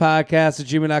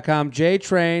 JTrainPodcast@gmail.com.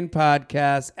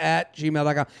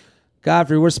 JTrainPodcast@gmail.com.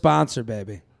 Godfrey, we're sponsored,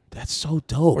 baby. That's so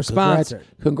dope. We're sponsored.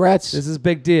 Congrats. This is a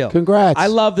big deal. Congrats. I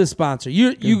love this sponsor.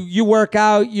 You work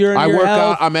out. You're in I your work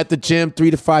health. out. I'm at the gym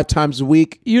 3 to 5 times a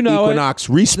week. You know Equinox,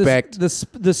 it. respect.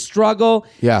 The struggle.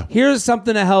 Yeah. Here's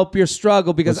something to help your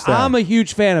struggle because What's that? I'm a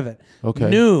huge fan of it. Okay.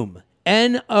 Noom.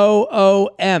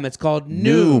 Noom. It's called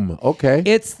Noom. Okay.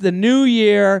 It's the new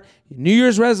year, New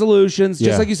Year's resolutions.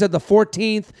 Just Yeah. like you said, the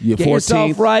 14th. Yeah, Get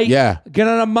yourself 14th. right. Yeah. Get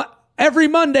on every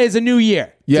Monday is a new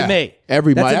year Yeah. to me.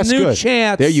 Every That's Monday. a That's new good.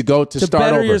 chance. There you go, to start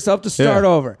better over. yourself, to start Yeah.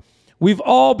 over. We've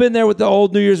all been there with the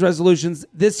old New Year's resolutions.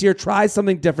 This year, try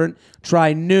something different.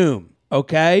 Try Noom.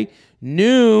 Okay,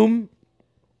 Noom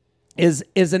is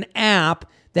an app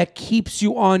that keeps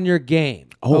you on your game.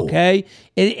 Oh. Okay,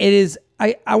 it is.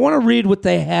 I want to read what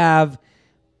they have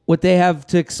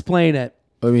to explain it.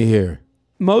 Let me hear.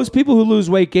 Most people who lose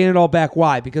weight gain it all back.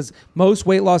 Why? Because most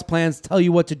weight loss plans tell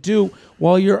you what to do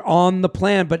while you're on the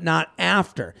plan, but not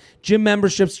after. Gym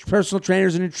memberships, personal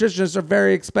trainers, and nutritionists are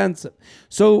very expensive.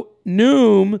 So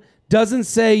Noom doesn't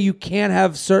say you can't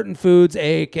have certain foods,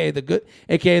 aka the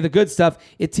good stuff.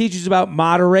 It teaches about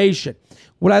moderation.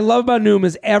 What I love about Noom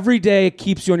is every day it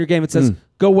keeps you on your game. It says,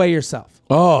 go weigh yourself.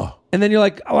 Oh. And then you're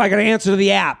like, oh, I got to answer to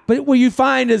the app. But what you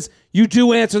find is you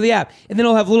do answer the app. And then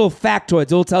it'll have little factoids.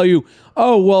 It'll tell you,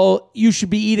 oh, well, you should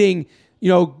be eating,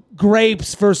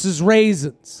 grapes versus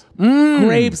raisins.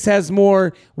 Grapes has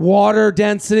more water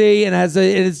density and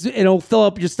it'll fill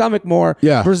up your stomach more.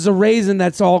 Yeah. Versus a raisin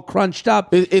that's all crunched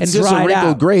up It's and just a dried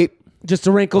wrinkled out. grape. Just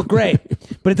a wrinkled grape,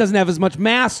 but it doesn't have as much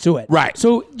mass to it. Right.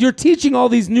 So you're teaching all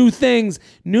these new things.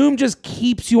 Noom just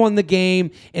keeps you on the game,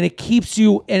 and it keeps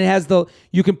you, and it has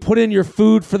you can put in your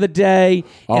food for the day,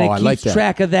 and Oh, it I keeps like that.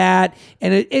 track of that,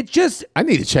 and it just I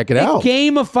need to check it out.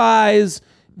 gamifies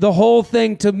the whole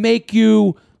thing to make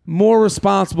you more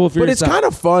responsible for But yourself. it's kind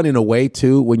of fun in a way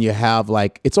too when you have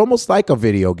it's almost like a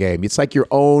video game. It's like your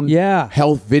own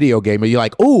health video game. And you're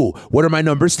like, ooh, what are my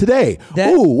numbers today?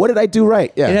 Ooh, what did I do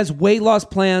right? Yeah. It has weight loss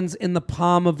plans in the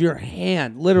palm of your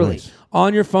hand, literally. Nice.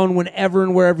 On your phone whenever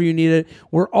and wherever you need it.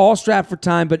 We're all strapped for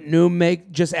time, but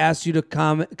Noom just asks you to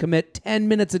commit 10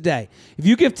 minutes a day. If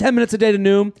you give 10 minutes a day to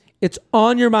Noom, it's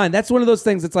on your mind. That's one of those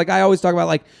things. It's like I always talk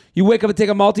about, you wake up and take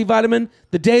a multivitamin,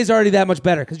 the day's already that much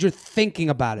better because you're thinking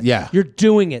about it. Yeah. You're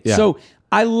doing it. Yeah. So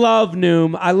I love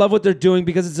Noom. I love what they're doing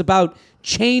because it's about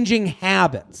changing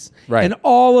habits. Right. And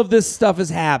all of this stuff is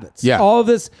habits. Yeah. All of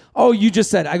this, you just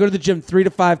said, I go to the gym 3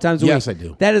 to 5 times a week. Yes, I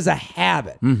do. That is a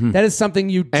habit. That is something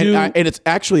you do. and it's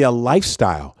actually a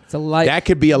lifestyle. It's a life. That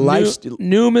could be a lifestyle.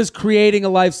 Noom is creating a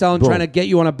lifestyle and Boom. trying to get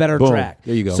you on a better Boom. track.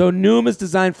 There you go. So Noom is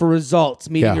designed for results,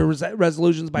 meeting Yeah. your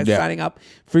resolutions by Yeah. signing up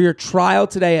for your trial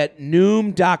today at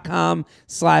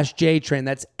Noom.com/JTrain.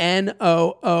 That's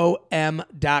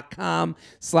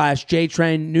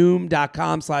NOOM.com/JTrain.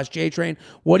 Noom.com/JTrain.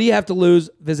 What do you have to lose?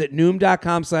 Visit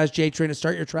Noom.com/JTrain to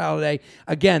start your trial today.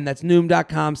 Again, that's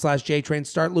Noom.com/JTrain.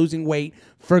 Start losing weight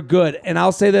for good. And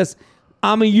I'll say this,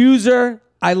 I'm a user.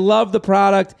 I love the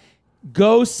product.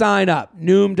 Go sign up.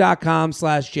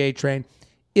 Noom.com/JTrain.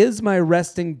 Is my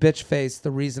resting bitch face the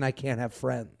reason I can't have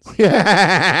friends?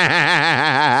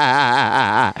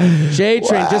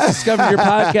 JTrain, just discovered your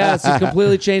podcast has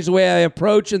completely changed the way I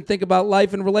approach and think about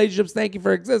life and relationships. Thank you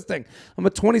for existing. I'm a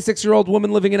 26-year-old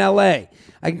woman living in LA.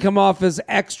 I can come off as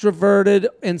extroverted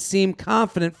and seem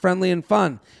confident, friendly, and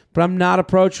fun, but I'm not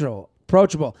approachable,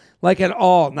 at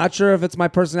all. Not sure if it's my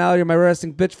personality or my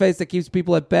resting bitch face that keeps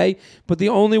people at bay, but the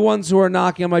only ones who are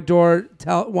knocking on my door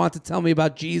want to tell me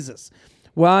about Jesus.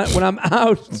 When I'm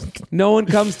out, no one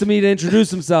comes to me to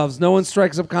introduce themselves. No one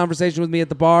strikes up conversation with me at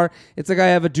the bar. It's like I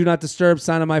have a do not disturb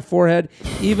sign on my forehead.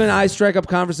 Even I strike up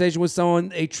conversation with someone,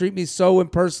 they treat me so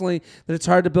impersonally that it's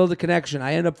hard to build a connection.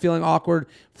 I end up feeling awkward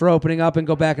for opening up and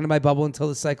go back into my bubble until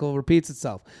the cycle repeats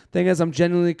itself. Thing is, I'm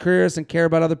genuinely curious and care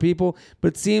about other people, but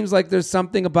it seems like there's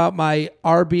something about my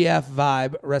RBF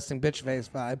vibe, resting bitch face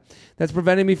vibe, that's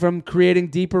preventing me from creating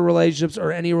deeper relationships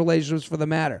or any relationships for the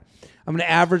matter. I'm an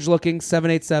average-looking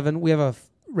 787. We have a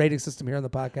rating system here on the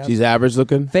podcast. She's average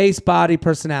looking. Face, body,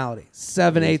 personality.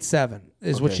 787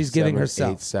 is what she's giving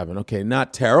herself. 7. Okay,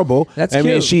 not terrible. That's I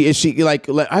mean, cute. is she like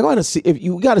I want to see if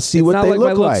you got to see what Not they like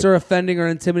look my like. looks are offending or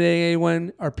intimidating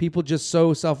anyone. Are people just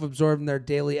so self-absorbed in their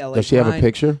daily LA Does she have a grind?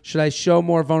 picture? Should I show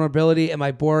more vulnerability? Am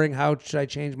I boring? How should I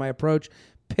change my approach?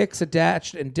 Pics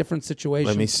attached in different situations.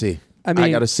 Let me see. I mean- I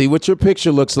got to see what your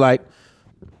picture looks like.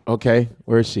 Okay,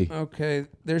 where is she? Okay,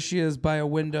 there she is by a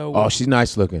window. Oh, she's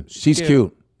nice looking. She's cute.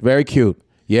 cute. Very cute.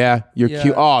 Yeah, you're Yeah.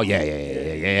 cute. Oh, yeah.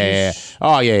 yeah.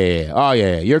 Oh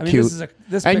yeah. You're I mean, cute.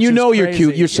 this and you picture's know you're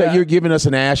crazy. cute. Yeah. You're giving us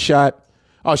an ass shot.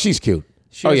 Oh, she's cute.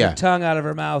 She has yeah. her tongue out of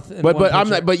her mouth. But I'm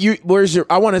not. But you. Where's your?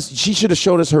 I want to. She should have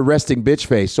showed us her resting bitch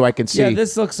face so I can see. Yeah,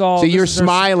 this looks all. So this you're is her-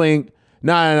 smiling.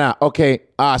 No. Okay.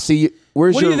 See.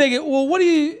 Where's What your? do you think? Well, what do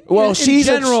you? Well, in she's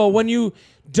a- general when you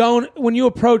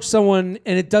approach someone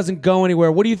and it doesn't go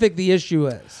anywhere. What do you think the issue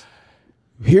is?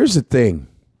 Here's the thing.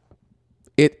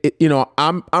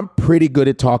 I'm pretty good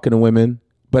at talking to women,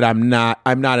 but I'm not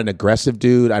an aggressive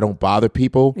dude. I don't bother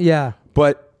people. Yeah.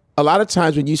 But a lot of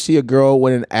times when you see a girl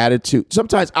with an attitude,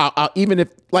 sometimes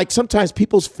sometimes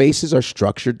people's faces are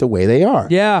structured the way they are.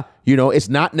 Yeah. It's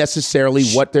not necessarily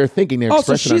what they're thinking. They're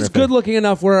Also, expressing on she's their face. good looking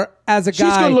enough where, as a guy,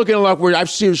 She's good looking enough where I've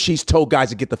seen she's told guys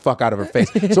to get the fuck out of her face.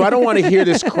 So I don't want to hear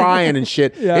this crying and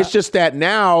shit. Yeah. It's just that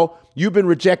now you've been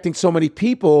rejecting so many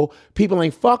people. People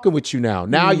ain't fucking with you now.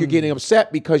 Now you're getting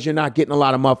upset because you're not getting a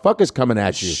lot of motherfuckers coming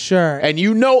at you. Sure. And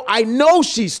I know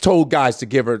she's told guys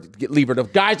to leave her. The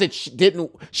guys that she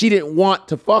didn't want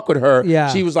to fuck with her. Yeah.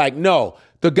 She was like, no.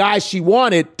 The guys she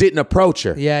wanted didn't approach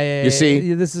her. Yeah. You see?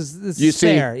 Yeah, this is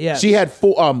fair. Yeah. She had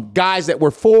guys that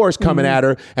were 4s coming at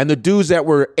her, and the dudes that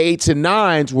were 8s and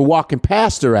 9s were walking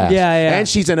past her ass. Yeah. And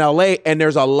she's in LA, and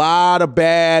there's a lot of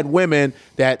bad women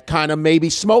that kind of maybe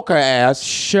smoke her ass.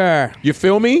 Sure. You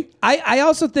feel me? I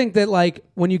also think that, like,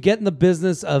 when you get in the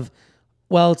business of,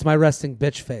 well, it's my resting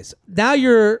bitch face. Now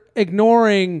you're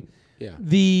ignoring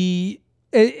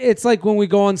it's like when we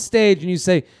go on stage and you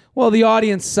say, well, the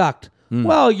audience sucked.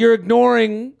 Well, you're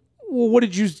ignoring. Well, what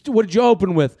did you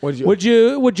open with? What'd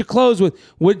you close with?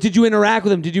 Did you interact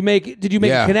with them? Did you make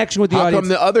a connection with the How audience? come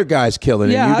the other guys killing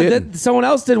it? Yeah, and you didn't? someone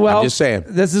else did well. I'm just saying.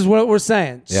 This is what we're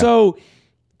saying. Yeah. So,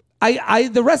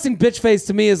 the resting bitch face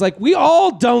to me is like we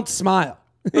all don't smile.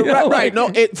 You know, Right.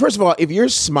 No. First of all, if you're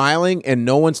smiling and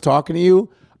no one's talking to you,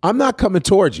 I'm not coming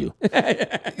towards you. You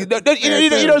know what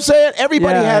I'm saying?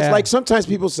 Everybody has like. Sometimes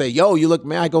people say, "Yo, you look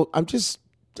mad." I go, "I'm just."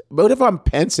 What if I'm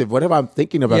pensive? What if I'm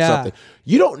thinking about something?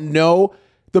 You don't know.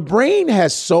 The brain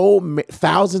has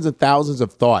thousands and thousands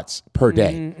of thoughts per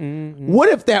day. What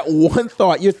if that one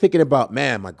thought you're thinking about,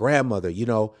 man, my grandmother,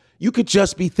 you could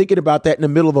just be thinking about that in the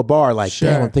middle of a bar, like,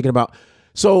 damn, I'm thinking about.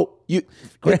 So you,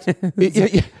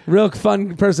 real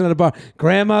fun person at a bar.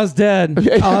 Grandma's dead.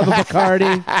 I'll have a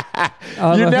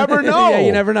Bacardi. You never know. Yeah,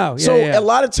 you never know. So a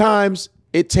lot of times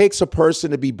it takes a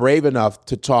person to be brave enough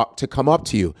to come up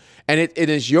to you. And it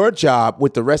is your job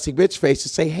with the resting bitch face to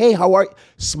say, hey, how are you?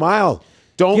 Smile.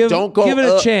 Don't go. Give it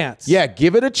a chance. Yeah,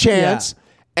 give it a chance.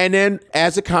 Yeah. And then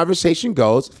as the conversation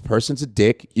goes, if the person's a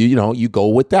dick, you go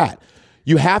with that.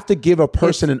 You have to give a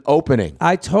person an opening.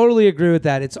 I totally agree with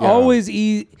that. It's always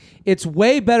it's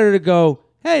way better to go,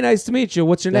 hey, nice to meet you.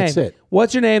 What's your name? That's it.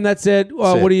 What's your name? That's it.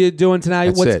 What are you doing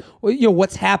tonight?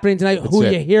 What's happening tonight? Who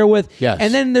are you here with? Yes.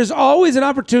 And then there's always an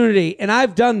opportunity, and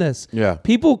I've done this. Yeah.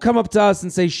 People come up to us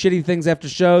and say shitty things after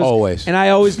shows. Always. And I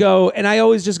always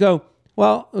just go,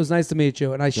 well, it was nice to meet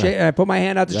you. And and I put my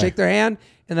hand out to shake their hand,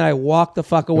 and then I walk the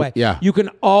fuck away. Yeah. You can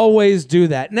always do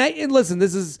that. And listen,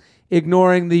 this is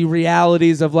ignoring the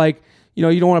realities of like, you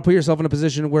don't want to put yourself in a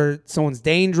position where someone's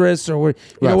dangerous or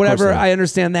whatever. I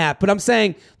understand that. But I'm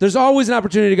saying there's always an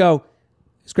opportunity to go,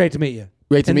 it's great to meet you.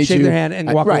 Great to meet you. Shake their hand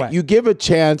and walk away. You give a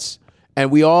chance,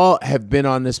 and we all have been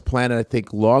on this planet, I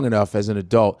think, long enough as an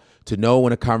adult to know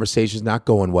when a conversation is not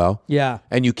going well. Yeah.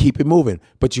 And you keep it moving.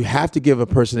 But you have to give a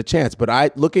person a chance.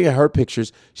 But looking at her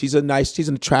pictures, she's an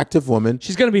attractive woman.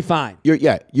 She's going to be fine. You're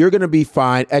going to be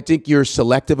fine. I think you're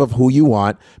selective of who you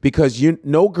want because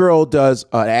no girl does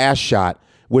an ass shot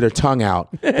with her tongue out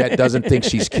that doesn't think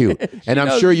she's cute. And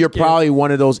I'm sure you're probably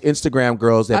one of those Instagram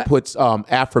girls that puts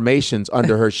affirmations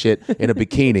under her shit in a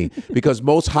bikini because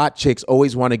most hot chicks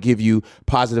always want to give you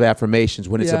positive affirmations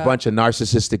when it's a bunch of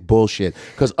narcissistic bullshit.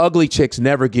 Because ugly chicks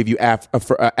never give you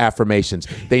affirmations.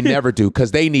 They never do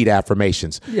because they need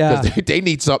affirmations. Yeah. Because they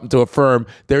need something to affirm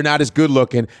they're not as good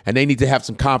looking and they need to have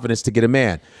some confidence to get a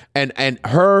man. And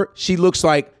she looks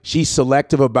like she's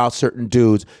selective about certain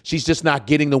dudes. She's just not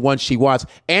getting the one she wants.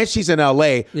 And she's in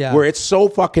LA where it's so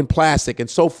fucking plastic and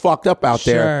so fucked up out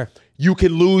there. You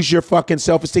can lose your fucking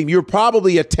self-esteem. You're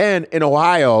probably a 10 in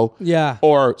Ohio. Yeah.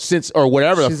 Or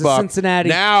whatever She's the fuck. A Cincinnati.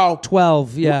 Now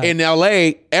 12. Yeah. In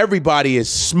LA, everybody is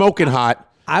smoking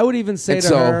hot. I would even say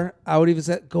to her,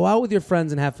 go out with your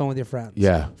friends and have fun with your friends.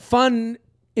 Yeah. Fun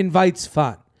invites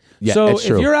fun. Yeah, so it's if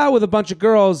true. you're out with a bunch of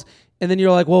girls and then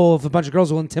you're like, well, if a bunch of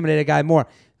girls will intimidate a guy more.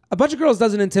 A bunch of girls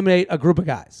doesn't intimidate a group of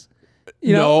guys.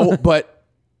 No, but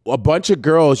a bunch of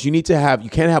girls, you can't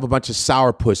have a bunch of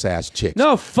sourpuss ass chicks.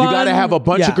 No, fun. You got to have a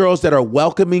bunch of girls that are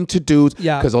welcoming to dudes.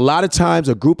 Yeah. Because a lot of times,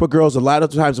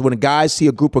 when guys see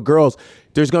a group of girls,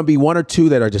 there's going to be one or two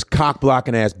that are just cock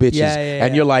blocking ass bitches.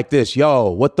 And you're like this, yo,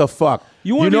 what the fuck?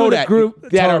 You want to be with that a group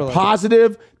that totally. are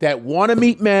positive, that want to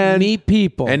meet men. Meet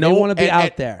people. And they want to be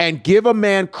out there. And give a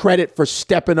man credit for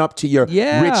stepping up to your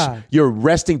rich, your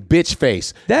resting bitch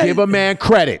face. Give a man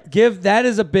credit. That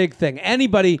is a big thing.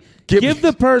 Anybody, give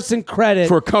the person credit.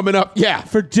 For coming up,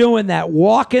 for doing that.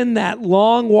 Walking that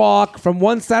long walk from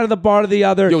one side of the bar to the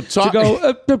other. Talking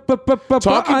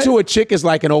to a chick is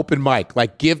like an open mic.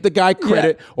 Like, give the guy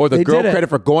credit or the girl credit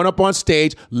for going up on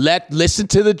stage. Listen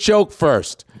to the joke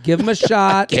first. Give them a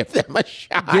shot. Give them a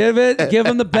shot. Give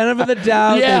them the benefit of the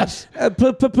doubt. Yes.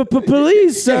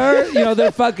 Police, sir. You know,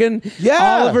 they're fucking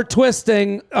Oliver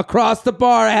Twisting across the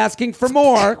bar asking for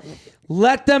more.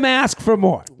 Let them ask for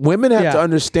more. Women have to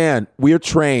understand we're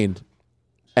trained,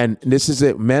 and this is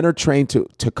it. Men are trained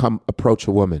to come approach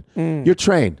a woman. You're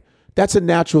trained. That's a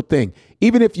natural thing.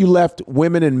 Even if you left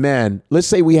women and men, let's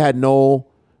say we had no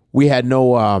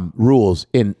rules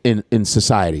in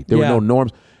society. There were no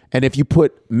norms. And if you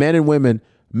put men and women,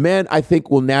 men, I think,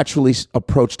 will naturally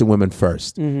approach the women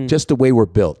first. Just the way we're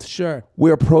built. Sure. We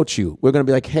approach you. We're going to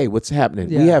be like, hey, what's happening?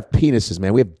 Yeah. We have penises,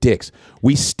 man. We have dicks.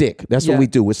 We stick. That's what we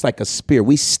do. It's like a spear.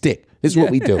 We stick. This is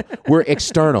what we do. We're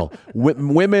external.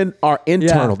 Women are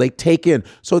internal. Yeah. They take in.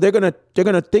 So they're gonna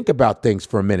think about things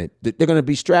for a minute. They're gonna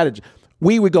be strategy.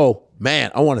 We would go,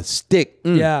 man, I want to stick.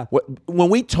 Yeah. When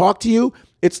we talk to you,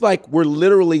 it's like we're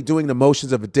literally doing the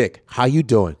motions of a dick. How you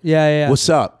doing? Yeah. What's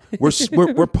up?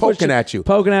 We're poking at you.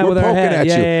 Poking at we're with our poking head. at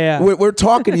you. Yeah. We're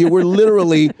talking to you. We're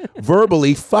literally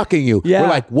verbally fucking you. Yeah. We're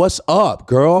like, what's up,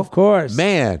 girl? Of course.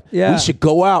 Man, Yeah. we should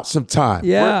go out sometime.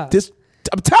 Yeah.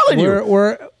 I'm telling you.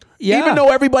 We're Even though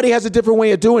everybody has a different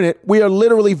way of doing it, we are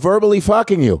literally verbally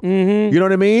fucking you. You know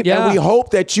what I mean? Yeah. And we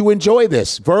hope that you enjoy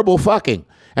this verbal fucking,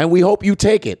 and we hope you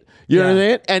take it. You know what I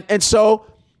mean? And so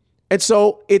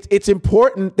it's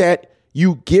important that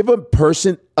you give a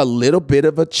person a little bit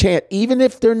of a chance, even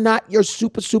if they're not your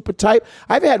super type.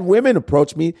 I've had women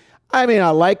approach me. I mean, I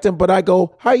like them, but I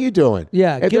go, how you doing?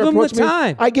 Yeah, If give they them the approach me,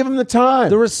 time. I give them the time.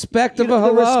 The respect of a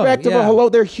hello. The respect of a hello.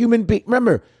 They're human beings.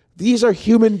 Remember, these are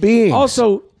human beings.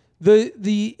 Also,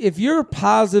 the if you're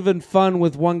positive and fun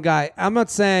with one guy, I'm not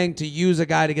saying to use a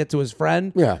guy to get to his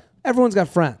friend. Yeah. Everyone's got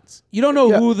friends. You don't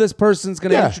know who this person's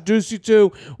going to introduce you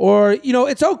to, or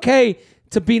it's okay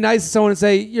to be nice to someone and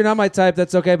say, you're not my type,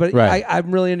 that's okay, but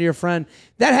I'm really into your friend.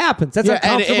 That happens. That's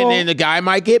uncomfortable. And the guy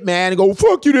might get mad and go,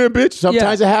 fuck you then, bitch.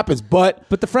 Sometimes it happens, but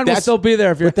the friend will still be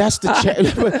there if you're... But that's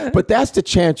the but that's the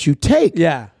chance you take.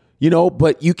 Yeah.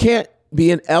 But you can't be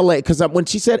in LA, because when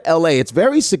she said LA, it's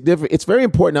very significant. It's very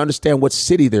important to understand what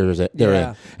city they're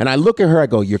in. And I look at her, I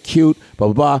go, you're cute, blah,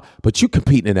 blah, blah, but you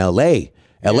competing in LA.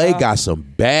 LA got some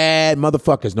bad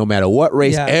motherfuckers. No matter what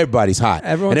race, everybody's hot.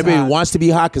 Everybody wants to be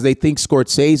hot because they think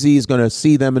Scorsese is going to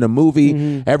see them in a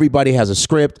movie. Everybody has a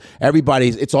script.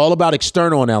 It's all about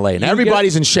external in LA, and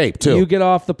everybody's in shape too. You get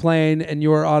off the plane and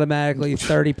you're automatically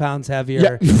 30 pounds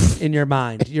heavier in your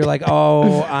mind. You're like,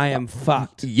 oh, I am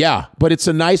fucked. Yeah, but it's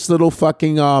a nice little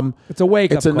fucking. It's a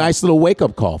wake up. It's a nice little wake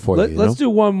up call for you. Let's do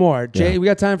one more. Jay, we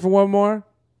got time for one more?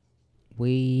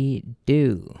 We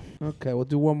do. Okay, we'll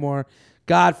do one more.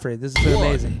 Godfrey, this has been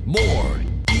amazing. More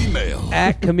email.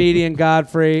 At Comedian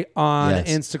Godfrey on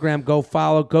Instagram. Go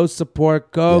follow, go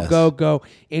support, go.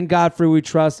 In Godfrey We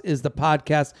Trust is the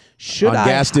podcast. On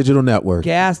Gas Digital Network.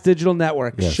 Gas Digital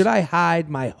Network. Yes. Should I hide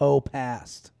my whole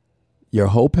past? Your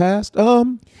whole past?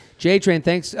 J-Train,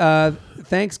 thanks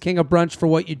King of Brunch for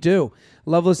what you do.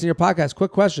 Love listening to your podcast.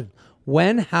 Quick question.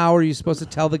 How are you supposed to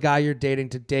tell the guy you're dating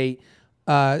to date,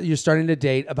 you're starting to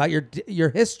date, about your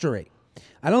history?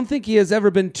 I don't think he has ever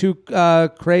been too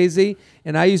crazy,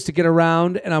 and I used to get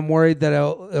around, and I'm worried that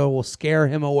it will scare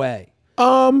him away.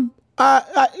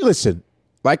 Listen,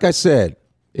 like I said,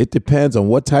 it depends on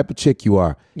what type of chick you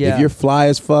are. Yeah. If you're fly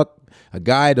as fuck, a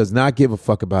guy does not give a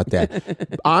fuck about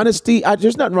that. Honesty,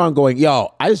 there's nothing wrong going,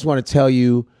 yo, I just want to tell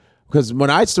you, because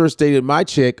when I first dated my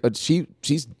chick,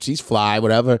 she's fly,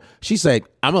 whatever. She said,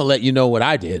 I'm going to let you know what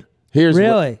I did.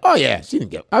 Really? Oh yeah, she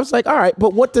didn't get. I was like, all right,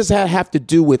 but what does that have to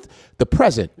do with the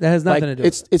present? That has nothing to do.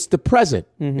 It's the present.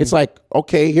 It's like,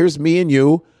 okay, here's me and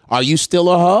you. Are you still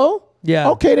a hoe? Yeah.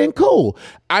 Okay, then cool.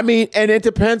 I mean, and it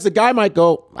depends. The guy might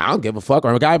go, I don't give a fuck,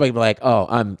 or a guy might be like,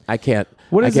 oh, I can't.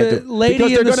 What is I can't it, do lady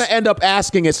because in they're the going to end up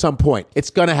asking at some point. It's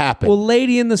going to happen. Well,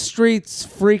 lady in the streets,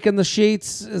 freak in the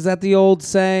sheets. Is that the old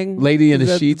saying? Lady in the Is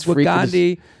that sheets, what freak in the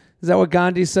Gandhi. Is that what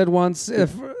Gandhi said once?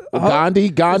 Gandhi,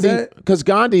 that- because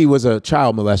Gandhi was a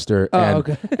child molester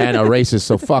and a racist.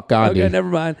 So fuck Gandhi. Okay, never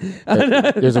mind.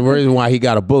 There's a reason why he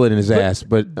got a bullet in his ass.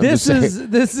 But I'm This just saying,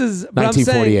 is but I'm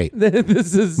saying 1948.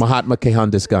 This is Mahatma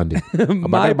Mohandas Gandhi.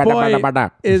 my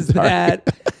point is that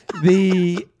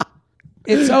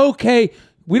it's okay.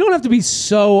 We don't have to be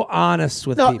so honest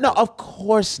with people. No, of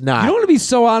course not. You don't want to be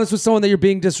so honest with someone that you're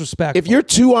being disrespectful. If you're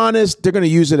too honest, they're going to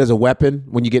use it as a weapon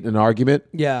when you get in an argument.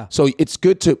 Yeah. So it's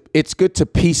good to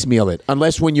piecemeal it.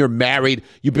 Unless when you're married,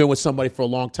 you've been with somebody for a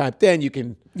long time, then you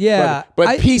can. Yeah,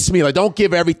 But piecemeal it. Don't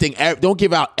give everything. Don't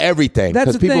give out everything That's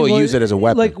because the people thing. will use it as a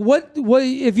weapon. Like what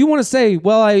if you want to say,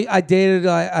 well, I dated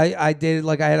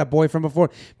like I had a boyfriend before,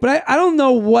 but I don't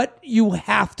know what you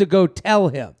have to go tell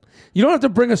him. You don't have to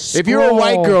bring a scroll. If you're a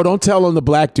white girl, don't tell them the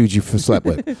black dude you slept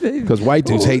with, because white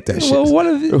dudes hate that shit. Well, what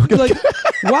if, like,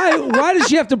 why does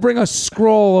she have to bring a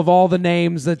scroll of all the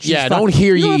names that she's Yeah, don't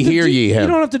hear You ye, have to hear do- ye him. You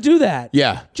don't have to do that.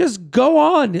 Yeah. Just go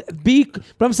on.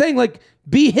 But I'm saying, like,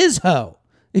 be his hoe.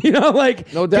 You know,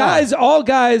 like, No doubt. all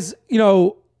guys,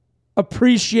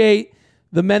 appreciate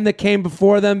the men that came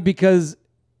before them because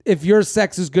if your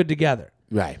sex is good together.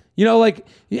 Right. Like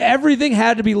everything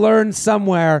had to be learned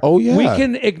somewhere. Oh, yeah. We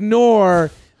can ignore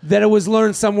that it was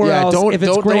learned somewhere else if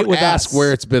it's great don't with ask us.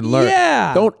 where it's been learned.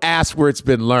 Yeah. Don't ask where it's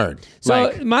been learned.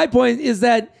 So my point is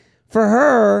that for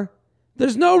her,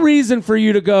 there's no reason for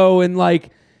you to go and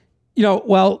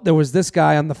well, there was this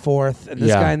guy on the 4th and this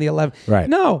Yeah. guy on the 11th. Right.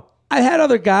 No, I had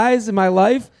other guys in my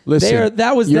life. Listen,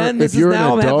 that was then. This if is you're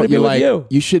now. an I'm happy adult, to be you're with like, you.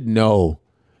 you should know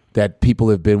that people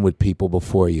have been with people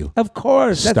before you. Of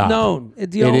course, Stop. that's known.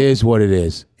 It is what it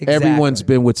is. Exactly. Everyone's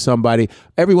been with somebody.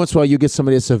 Every once in a while, you get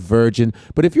somebody that's a virgin.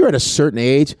 But if you're at a certain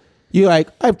age, you're like,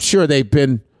 I'm sure they've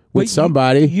been with But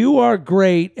somebody. You are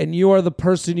great, and you are the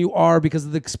person you are because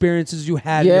of the experiences you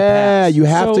had. in your Yeah, past. you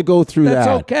have to go through that's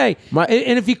that. That's okay.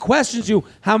 And if he questions you,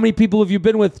 how many people have you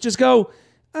been with? Just go,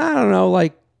 I don't know,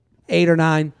 like 8 or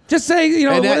 9. Just say,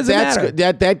 and what does it matter?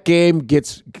 that game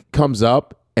comes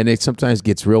up, and it sometimes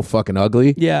gets real fucking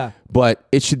ugly. Yeah. But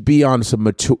it should be on some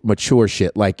mature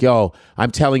shit. Like, yo, I'm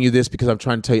telling you this because I'm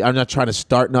trying to tell you. I'm not trying to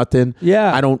start nothing.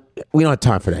 Yeah. We don't have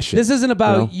time for that shit. This isn't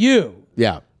about you.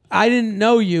 Yeah. I didn't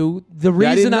know you. The I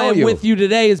didn't reason know I am you. with you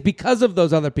today is because of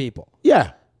those other people.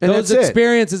 Yeah. And Those that's it.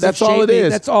 experiences That's have all it shaped me.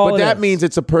 is. But that means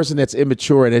it's a person that's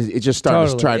immature and it just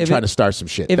starts Totally. trying to start some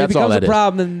shit. if it That's all becomes that a is.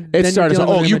 problem, then It's you're starting to say,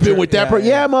 dealing oh, with you've been immature- with that yeah, person?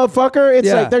 yeah. Yeah, motherfucker. It's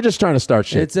Yeah. like they're just trying to start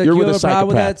shit. It's a, You're you with a have a problem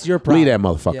with psychopath. that, it's your problem. Leave that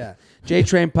motherfucker. Yeah.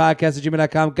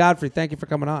 JTrainPodcast@gmail.com. Godfrey, thank you for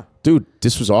coming on. Dude,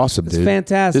 this was awesome, dude.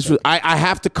 fantastic. This was. I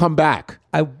have to come back.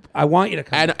 I want you to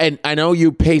come. And I know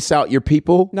you pace out your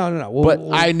people. No. But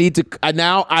I need to.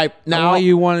 Now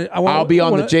I'll be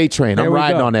on the J train. I'm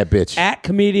riding on that bitch. At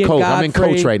comedian Coach. Godfrey. I'm in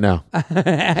coach right now.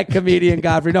 At comedian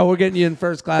Godfrey. No, we're getting you in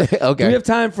first class. Okay. Do we have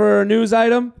time for a news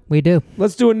item? We do.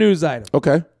 Let's do a news item.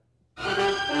 Okay.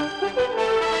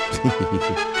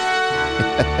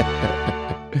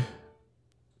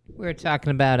 We were talking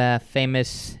about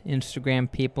famous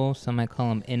Instagram people. Some might call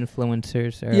them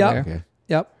influencers earlier. Yep. Okay.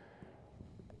 Yep.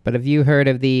 But have you heard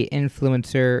of the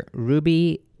influencer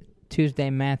Ruby Tuesday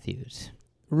Matthews?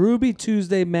 Ruby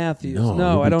Tuesday Matthews. No,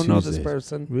 No, Ruby I don't know this Tuesdays.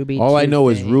 person. Ruby All I know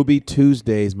is Tuesday. Ruby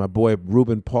Tuesdays. My boy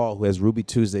Ruben Paul, who has Ruby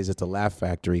Tuesdays at the Laugh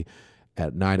Factory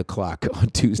at 9:00 on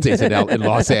Tuesdays in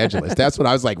Los Angeles. That's what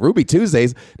I was like. Ruby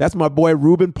Tuesdays. That's my boy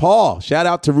Ruben Paul. Shout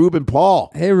out to Ruben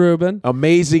Paul. Hey, Ruben.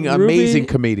 Amazing Ruby-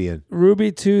 comedian.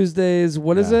 Ruby Tuesdays.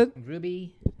 What is it?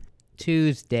 Ruby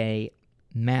Tuesday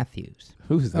Matthews.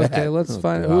 Who's that? Okay, let's Oh,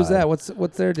 find. God. Who's that?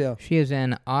 What's their deal? She is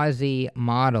an Aussie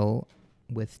model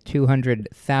with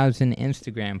 200,000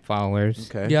 Instagram followers.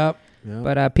 Okay. Yep.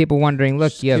 But people wondering,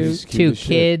 look, you have Cute. Cute two as shit.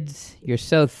 kids. You're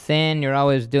so thin. You're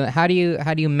always doing. How do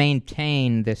you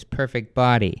maintain this perfect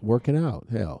body? Working out.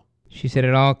 Hell. She said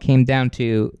it all came down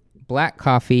to black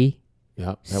coffee,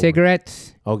 Yeah.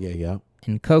 cigarettes, Okay. Yeah.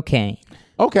 and cocaine.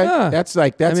 Okay. Huh. That's an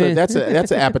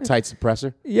appetite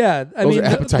suppressor. Yeah, I Those mean are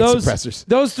appetite those suppressors.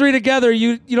 those three together,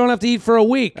 you don't have to eat for a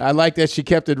week. I like that she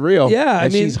kept it real. Yeah, I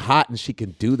and mean- she's hot and she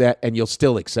can do that, and you'll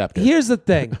still accept her. Here's the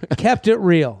thing: kept it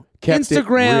real. Kept it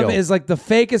Instagram real. is like the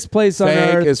fakest place on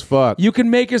Fake earth. as fuck. You can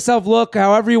make yourself look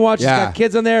however you want. She's Yeah. got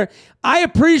kids on there. I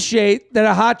appreciate that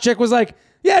a hot chick was like,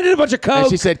 "Yeah, I did a bunch of coke." And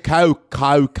she said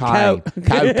cocaine. Coke.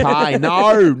 Cocaine.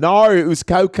 No, it was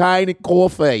cocaine and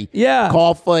coffee. Yeah.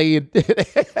 Coffee. And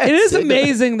It is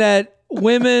amazing that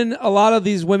women, a lot of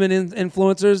these women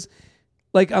influencers,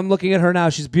 like I'm looking at her now.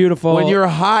 She's beautiful. When you're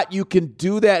hot, you can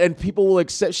do that, and people will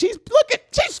accept. She's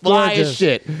fly as gorgeous.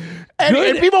 shit, and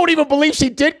people won't even believe she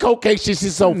did cocaine.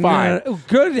 She's so fine.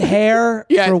 Good hair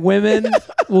Yeah. for women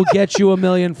will get you 1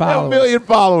 million followers. 1 million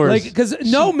followers. Like, because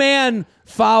no man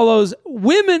follows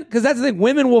women. Because that's the thing.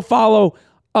 Women will follow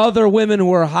other women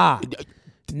who are hot.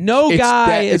 No It's guy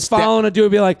that- is it's that- following a dude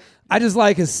and be like, I just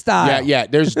like his style. Yeah.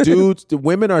 There's dudes. The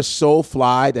women are so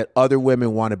fly that other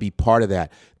women want to be part of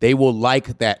that. They will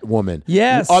like that woman.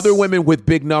 Yes. Other women with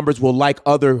big numbers will like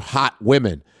other hot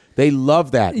women. They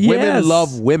love that. Yes. Women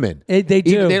love women. They do.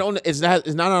 Even, they don't. It's not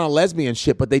on a lesbian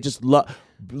shit, but they just love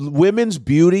women's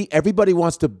beauty. Everybody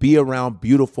wants to be around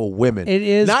beautiful women. It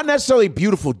is- not necessarily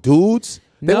beautiful dudes.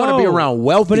 They want to be around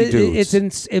wealthy but dudes.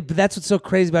 That's what's so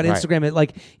crazy about Right.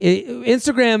 Instagram.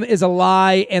 Instagram is a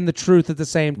lie and the truth at the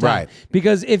same time. Right.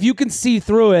 Because if you can see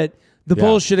through it, the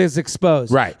bullshit is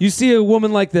exposed. Right. You see a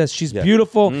woman like this. She's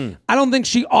beautiful. I don't think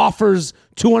she offers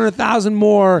 200,000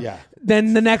 more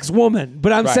than the next woman.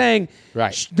 But I'm saying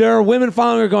there are women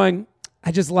following her going,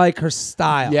 I just like her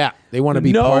style. Yeah, they want to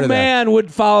be no part of that. man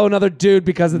would follow another dude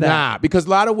because of that. Nah, because a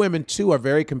lot of women too are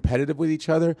very competitive with each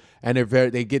other, and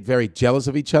they get very jealous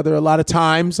of each other a lot of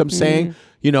times. I'm saying,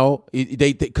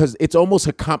 because it's almost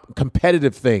a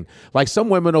competitive thing. Like some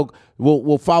women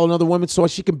will follow another woman so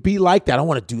she can be like that. I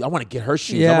want to get her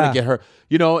shoes. I Yeah. want to get her.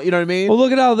 You know what I mean? Well,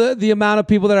 look at all the amount of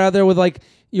people that are out there with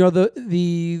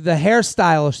the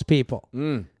hairstylist people.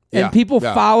 Yeah, And people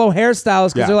yeah. follow hairstylists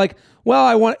because Yeah. they're like,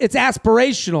 well, it's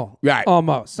aspirational. Right.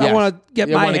 Almost. I Yes. want to get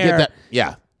You my wanna hair. that.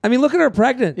 Yeah. I mean, look at her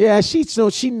pregnant. Yeah, she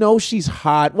knows she's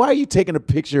hot. Why are you taking a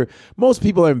picture? Most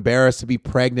people are embarrassed to be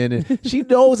pregnant, and she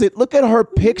knows it. Look at her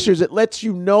pictures. It lets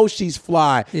you know she's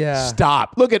fly. Yeah.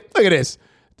 Stop. Look at this.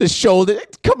 The shoulder.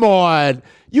 Come on.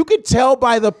 You can tell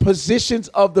by the positions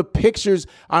of the pictures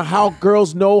on how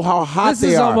girls know how hot This they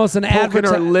is are. almost an poking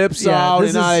her lips Yeah, out this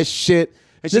and all is- that shit.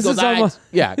 And she This goes, is almost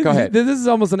yeah. Go ahead. This is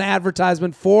almost an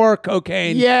advertisement for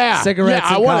cocaine. Yeah, cigarettes.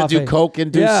 Yeah, I and want to do coffee. coke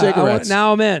and do Yeah, cigarettes.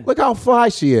 now I'm in. Look how fly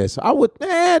she is.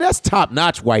 That's top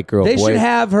notch white girl. They boy. should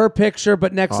have her picture,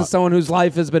 but next to someone whose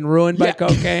life has been ruined by Yeah.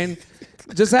 cocaine.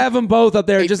 Just have them both up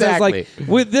there. Just as like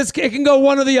with this, it can go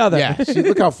one or the other. Yeah,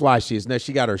 look how fly she is. Now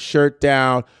she got her shirt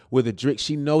down with a drink.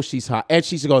 She knows she's hot, and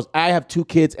she goes, "I have 2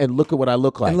 kids, and look at what I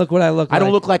look like. And look what I look I don't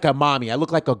like." look like a mommy. I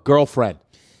look like a girlfriend.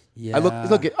 Yeah. I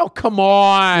look at. Oh, come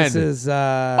on. This is.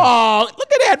 Oh,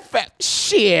 look at that fat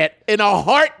shit in a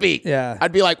heartbeat. Yeah.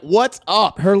 I'd be like, "What's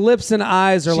up?" Her lips and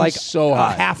eyes are She's like so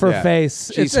hot. half her Yeah. face.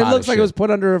 She's It hot looks as like shit. it was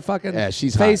put under her fucking Yeah,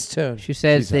 she's face hot. tune. She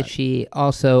says that she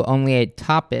also only ate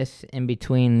tapas in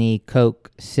between the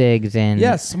Coke, cigs, and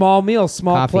Yeah, small meals,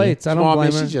 small Coffee. Plates. I don't Well, I blame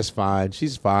mean, her. she's just fine.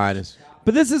 She's fine.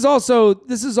 But this is also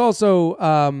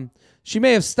she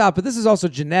may have stopped, but this is also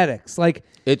genetics. Like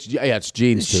It's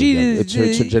genes too. she, yeah. It's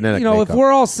her genetic. you know, if makeup.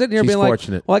 we're all sitting here She's being like,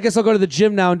 fortunate. well, I guess I'll go to the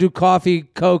gym now and do coffee,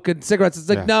 Coke, and cigarettes. It's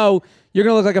like, Yeah. no, you're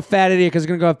gonna look like a fat idiot because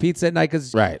you're gonna go have pizza at night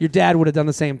because Right. your dad would have done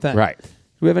the same thing. Right. Do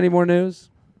we have any more news?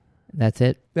 that's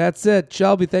it. That's it.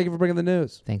 Shelby, thank you for bringing the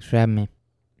news. Thanks for having me.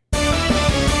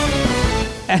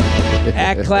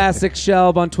 At Classic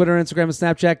Shelb on Twitter, Instagram, and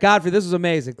Snapchat. Godfrey, this was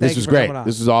amazing. Thank This you was for great. coming on.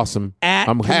 This is awesome. At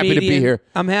I'm happy to be Comedian- here.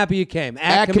 I'm happy you came.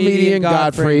 At Comedian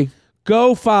Godfrey.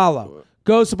 Go follow.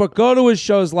 Go support. Go to his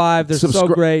shows live. They're so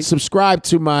great. Subscribe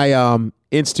to my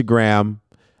Instagram.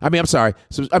 I'm sorry.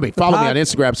 Follow me on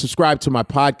Instagram. Subscribe to my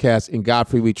podcast, In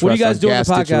Godfrey We Trust. What do you guys on do on Gas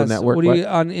the Digital podcast? Network. What do you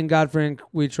on In Godfrey and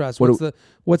We Trust?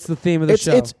 What's the theme of the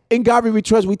show? It's In Godfrey We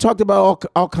Trust. We talked about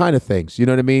all kind of things. You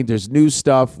know what I mean? There's news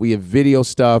stuff. We have video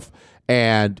stuff.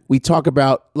 And we talk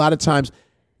about, a lot of times,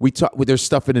 there's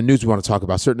stuff in the news we want to talk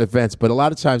about, certain events, but a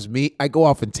lot of times I go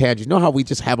off in tangents. You know how we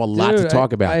just have a lot to Dude,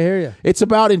 talk about? I hear you. It's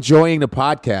about enjoying the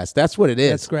podcast. That's what it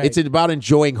is. That's great. It's about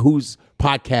enjoying whose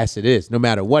podcast it is, no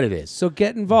matter what it is. So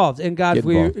get involved. In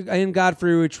Godfrey involved.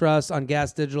 We Trust on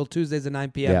Gas Digital, Tuesdays at 9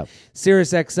 p.m. Yeah.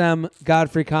 Sirius XM,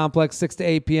 Godfrey Complex, 6 to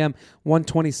 8 p.m.,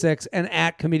 126. And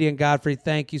at Comedian Godfrey,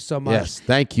 thank you so much. Yes,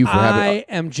 thank you for having I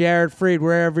am Jared Freed.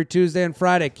 We're every Tuesday and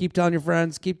Friday. Keep telling your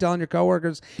friends. Keep telling your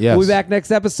coworkers. Yes. We'll be back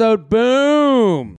next episode. Boom.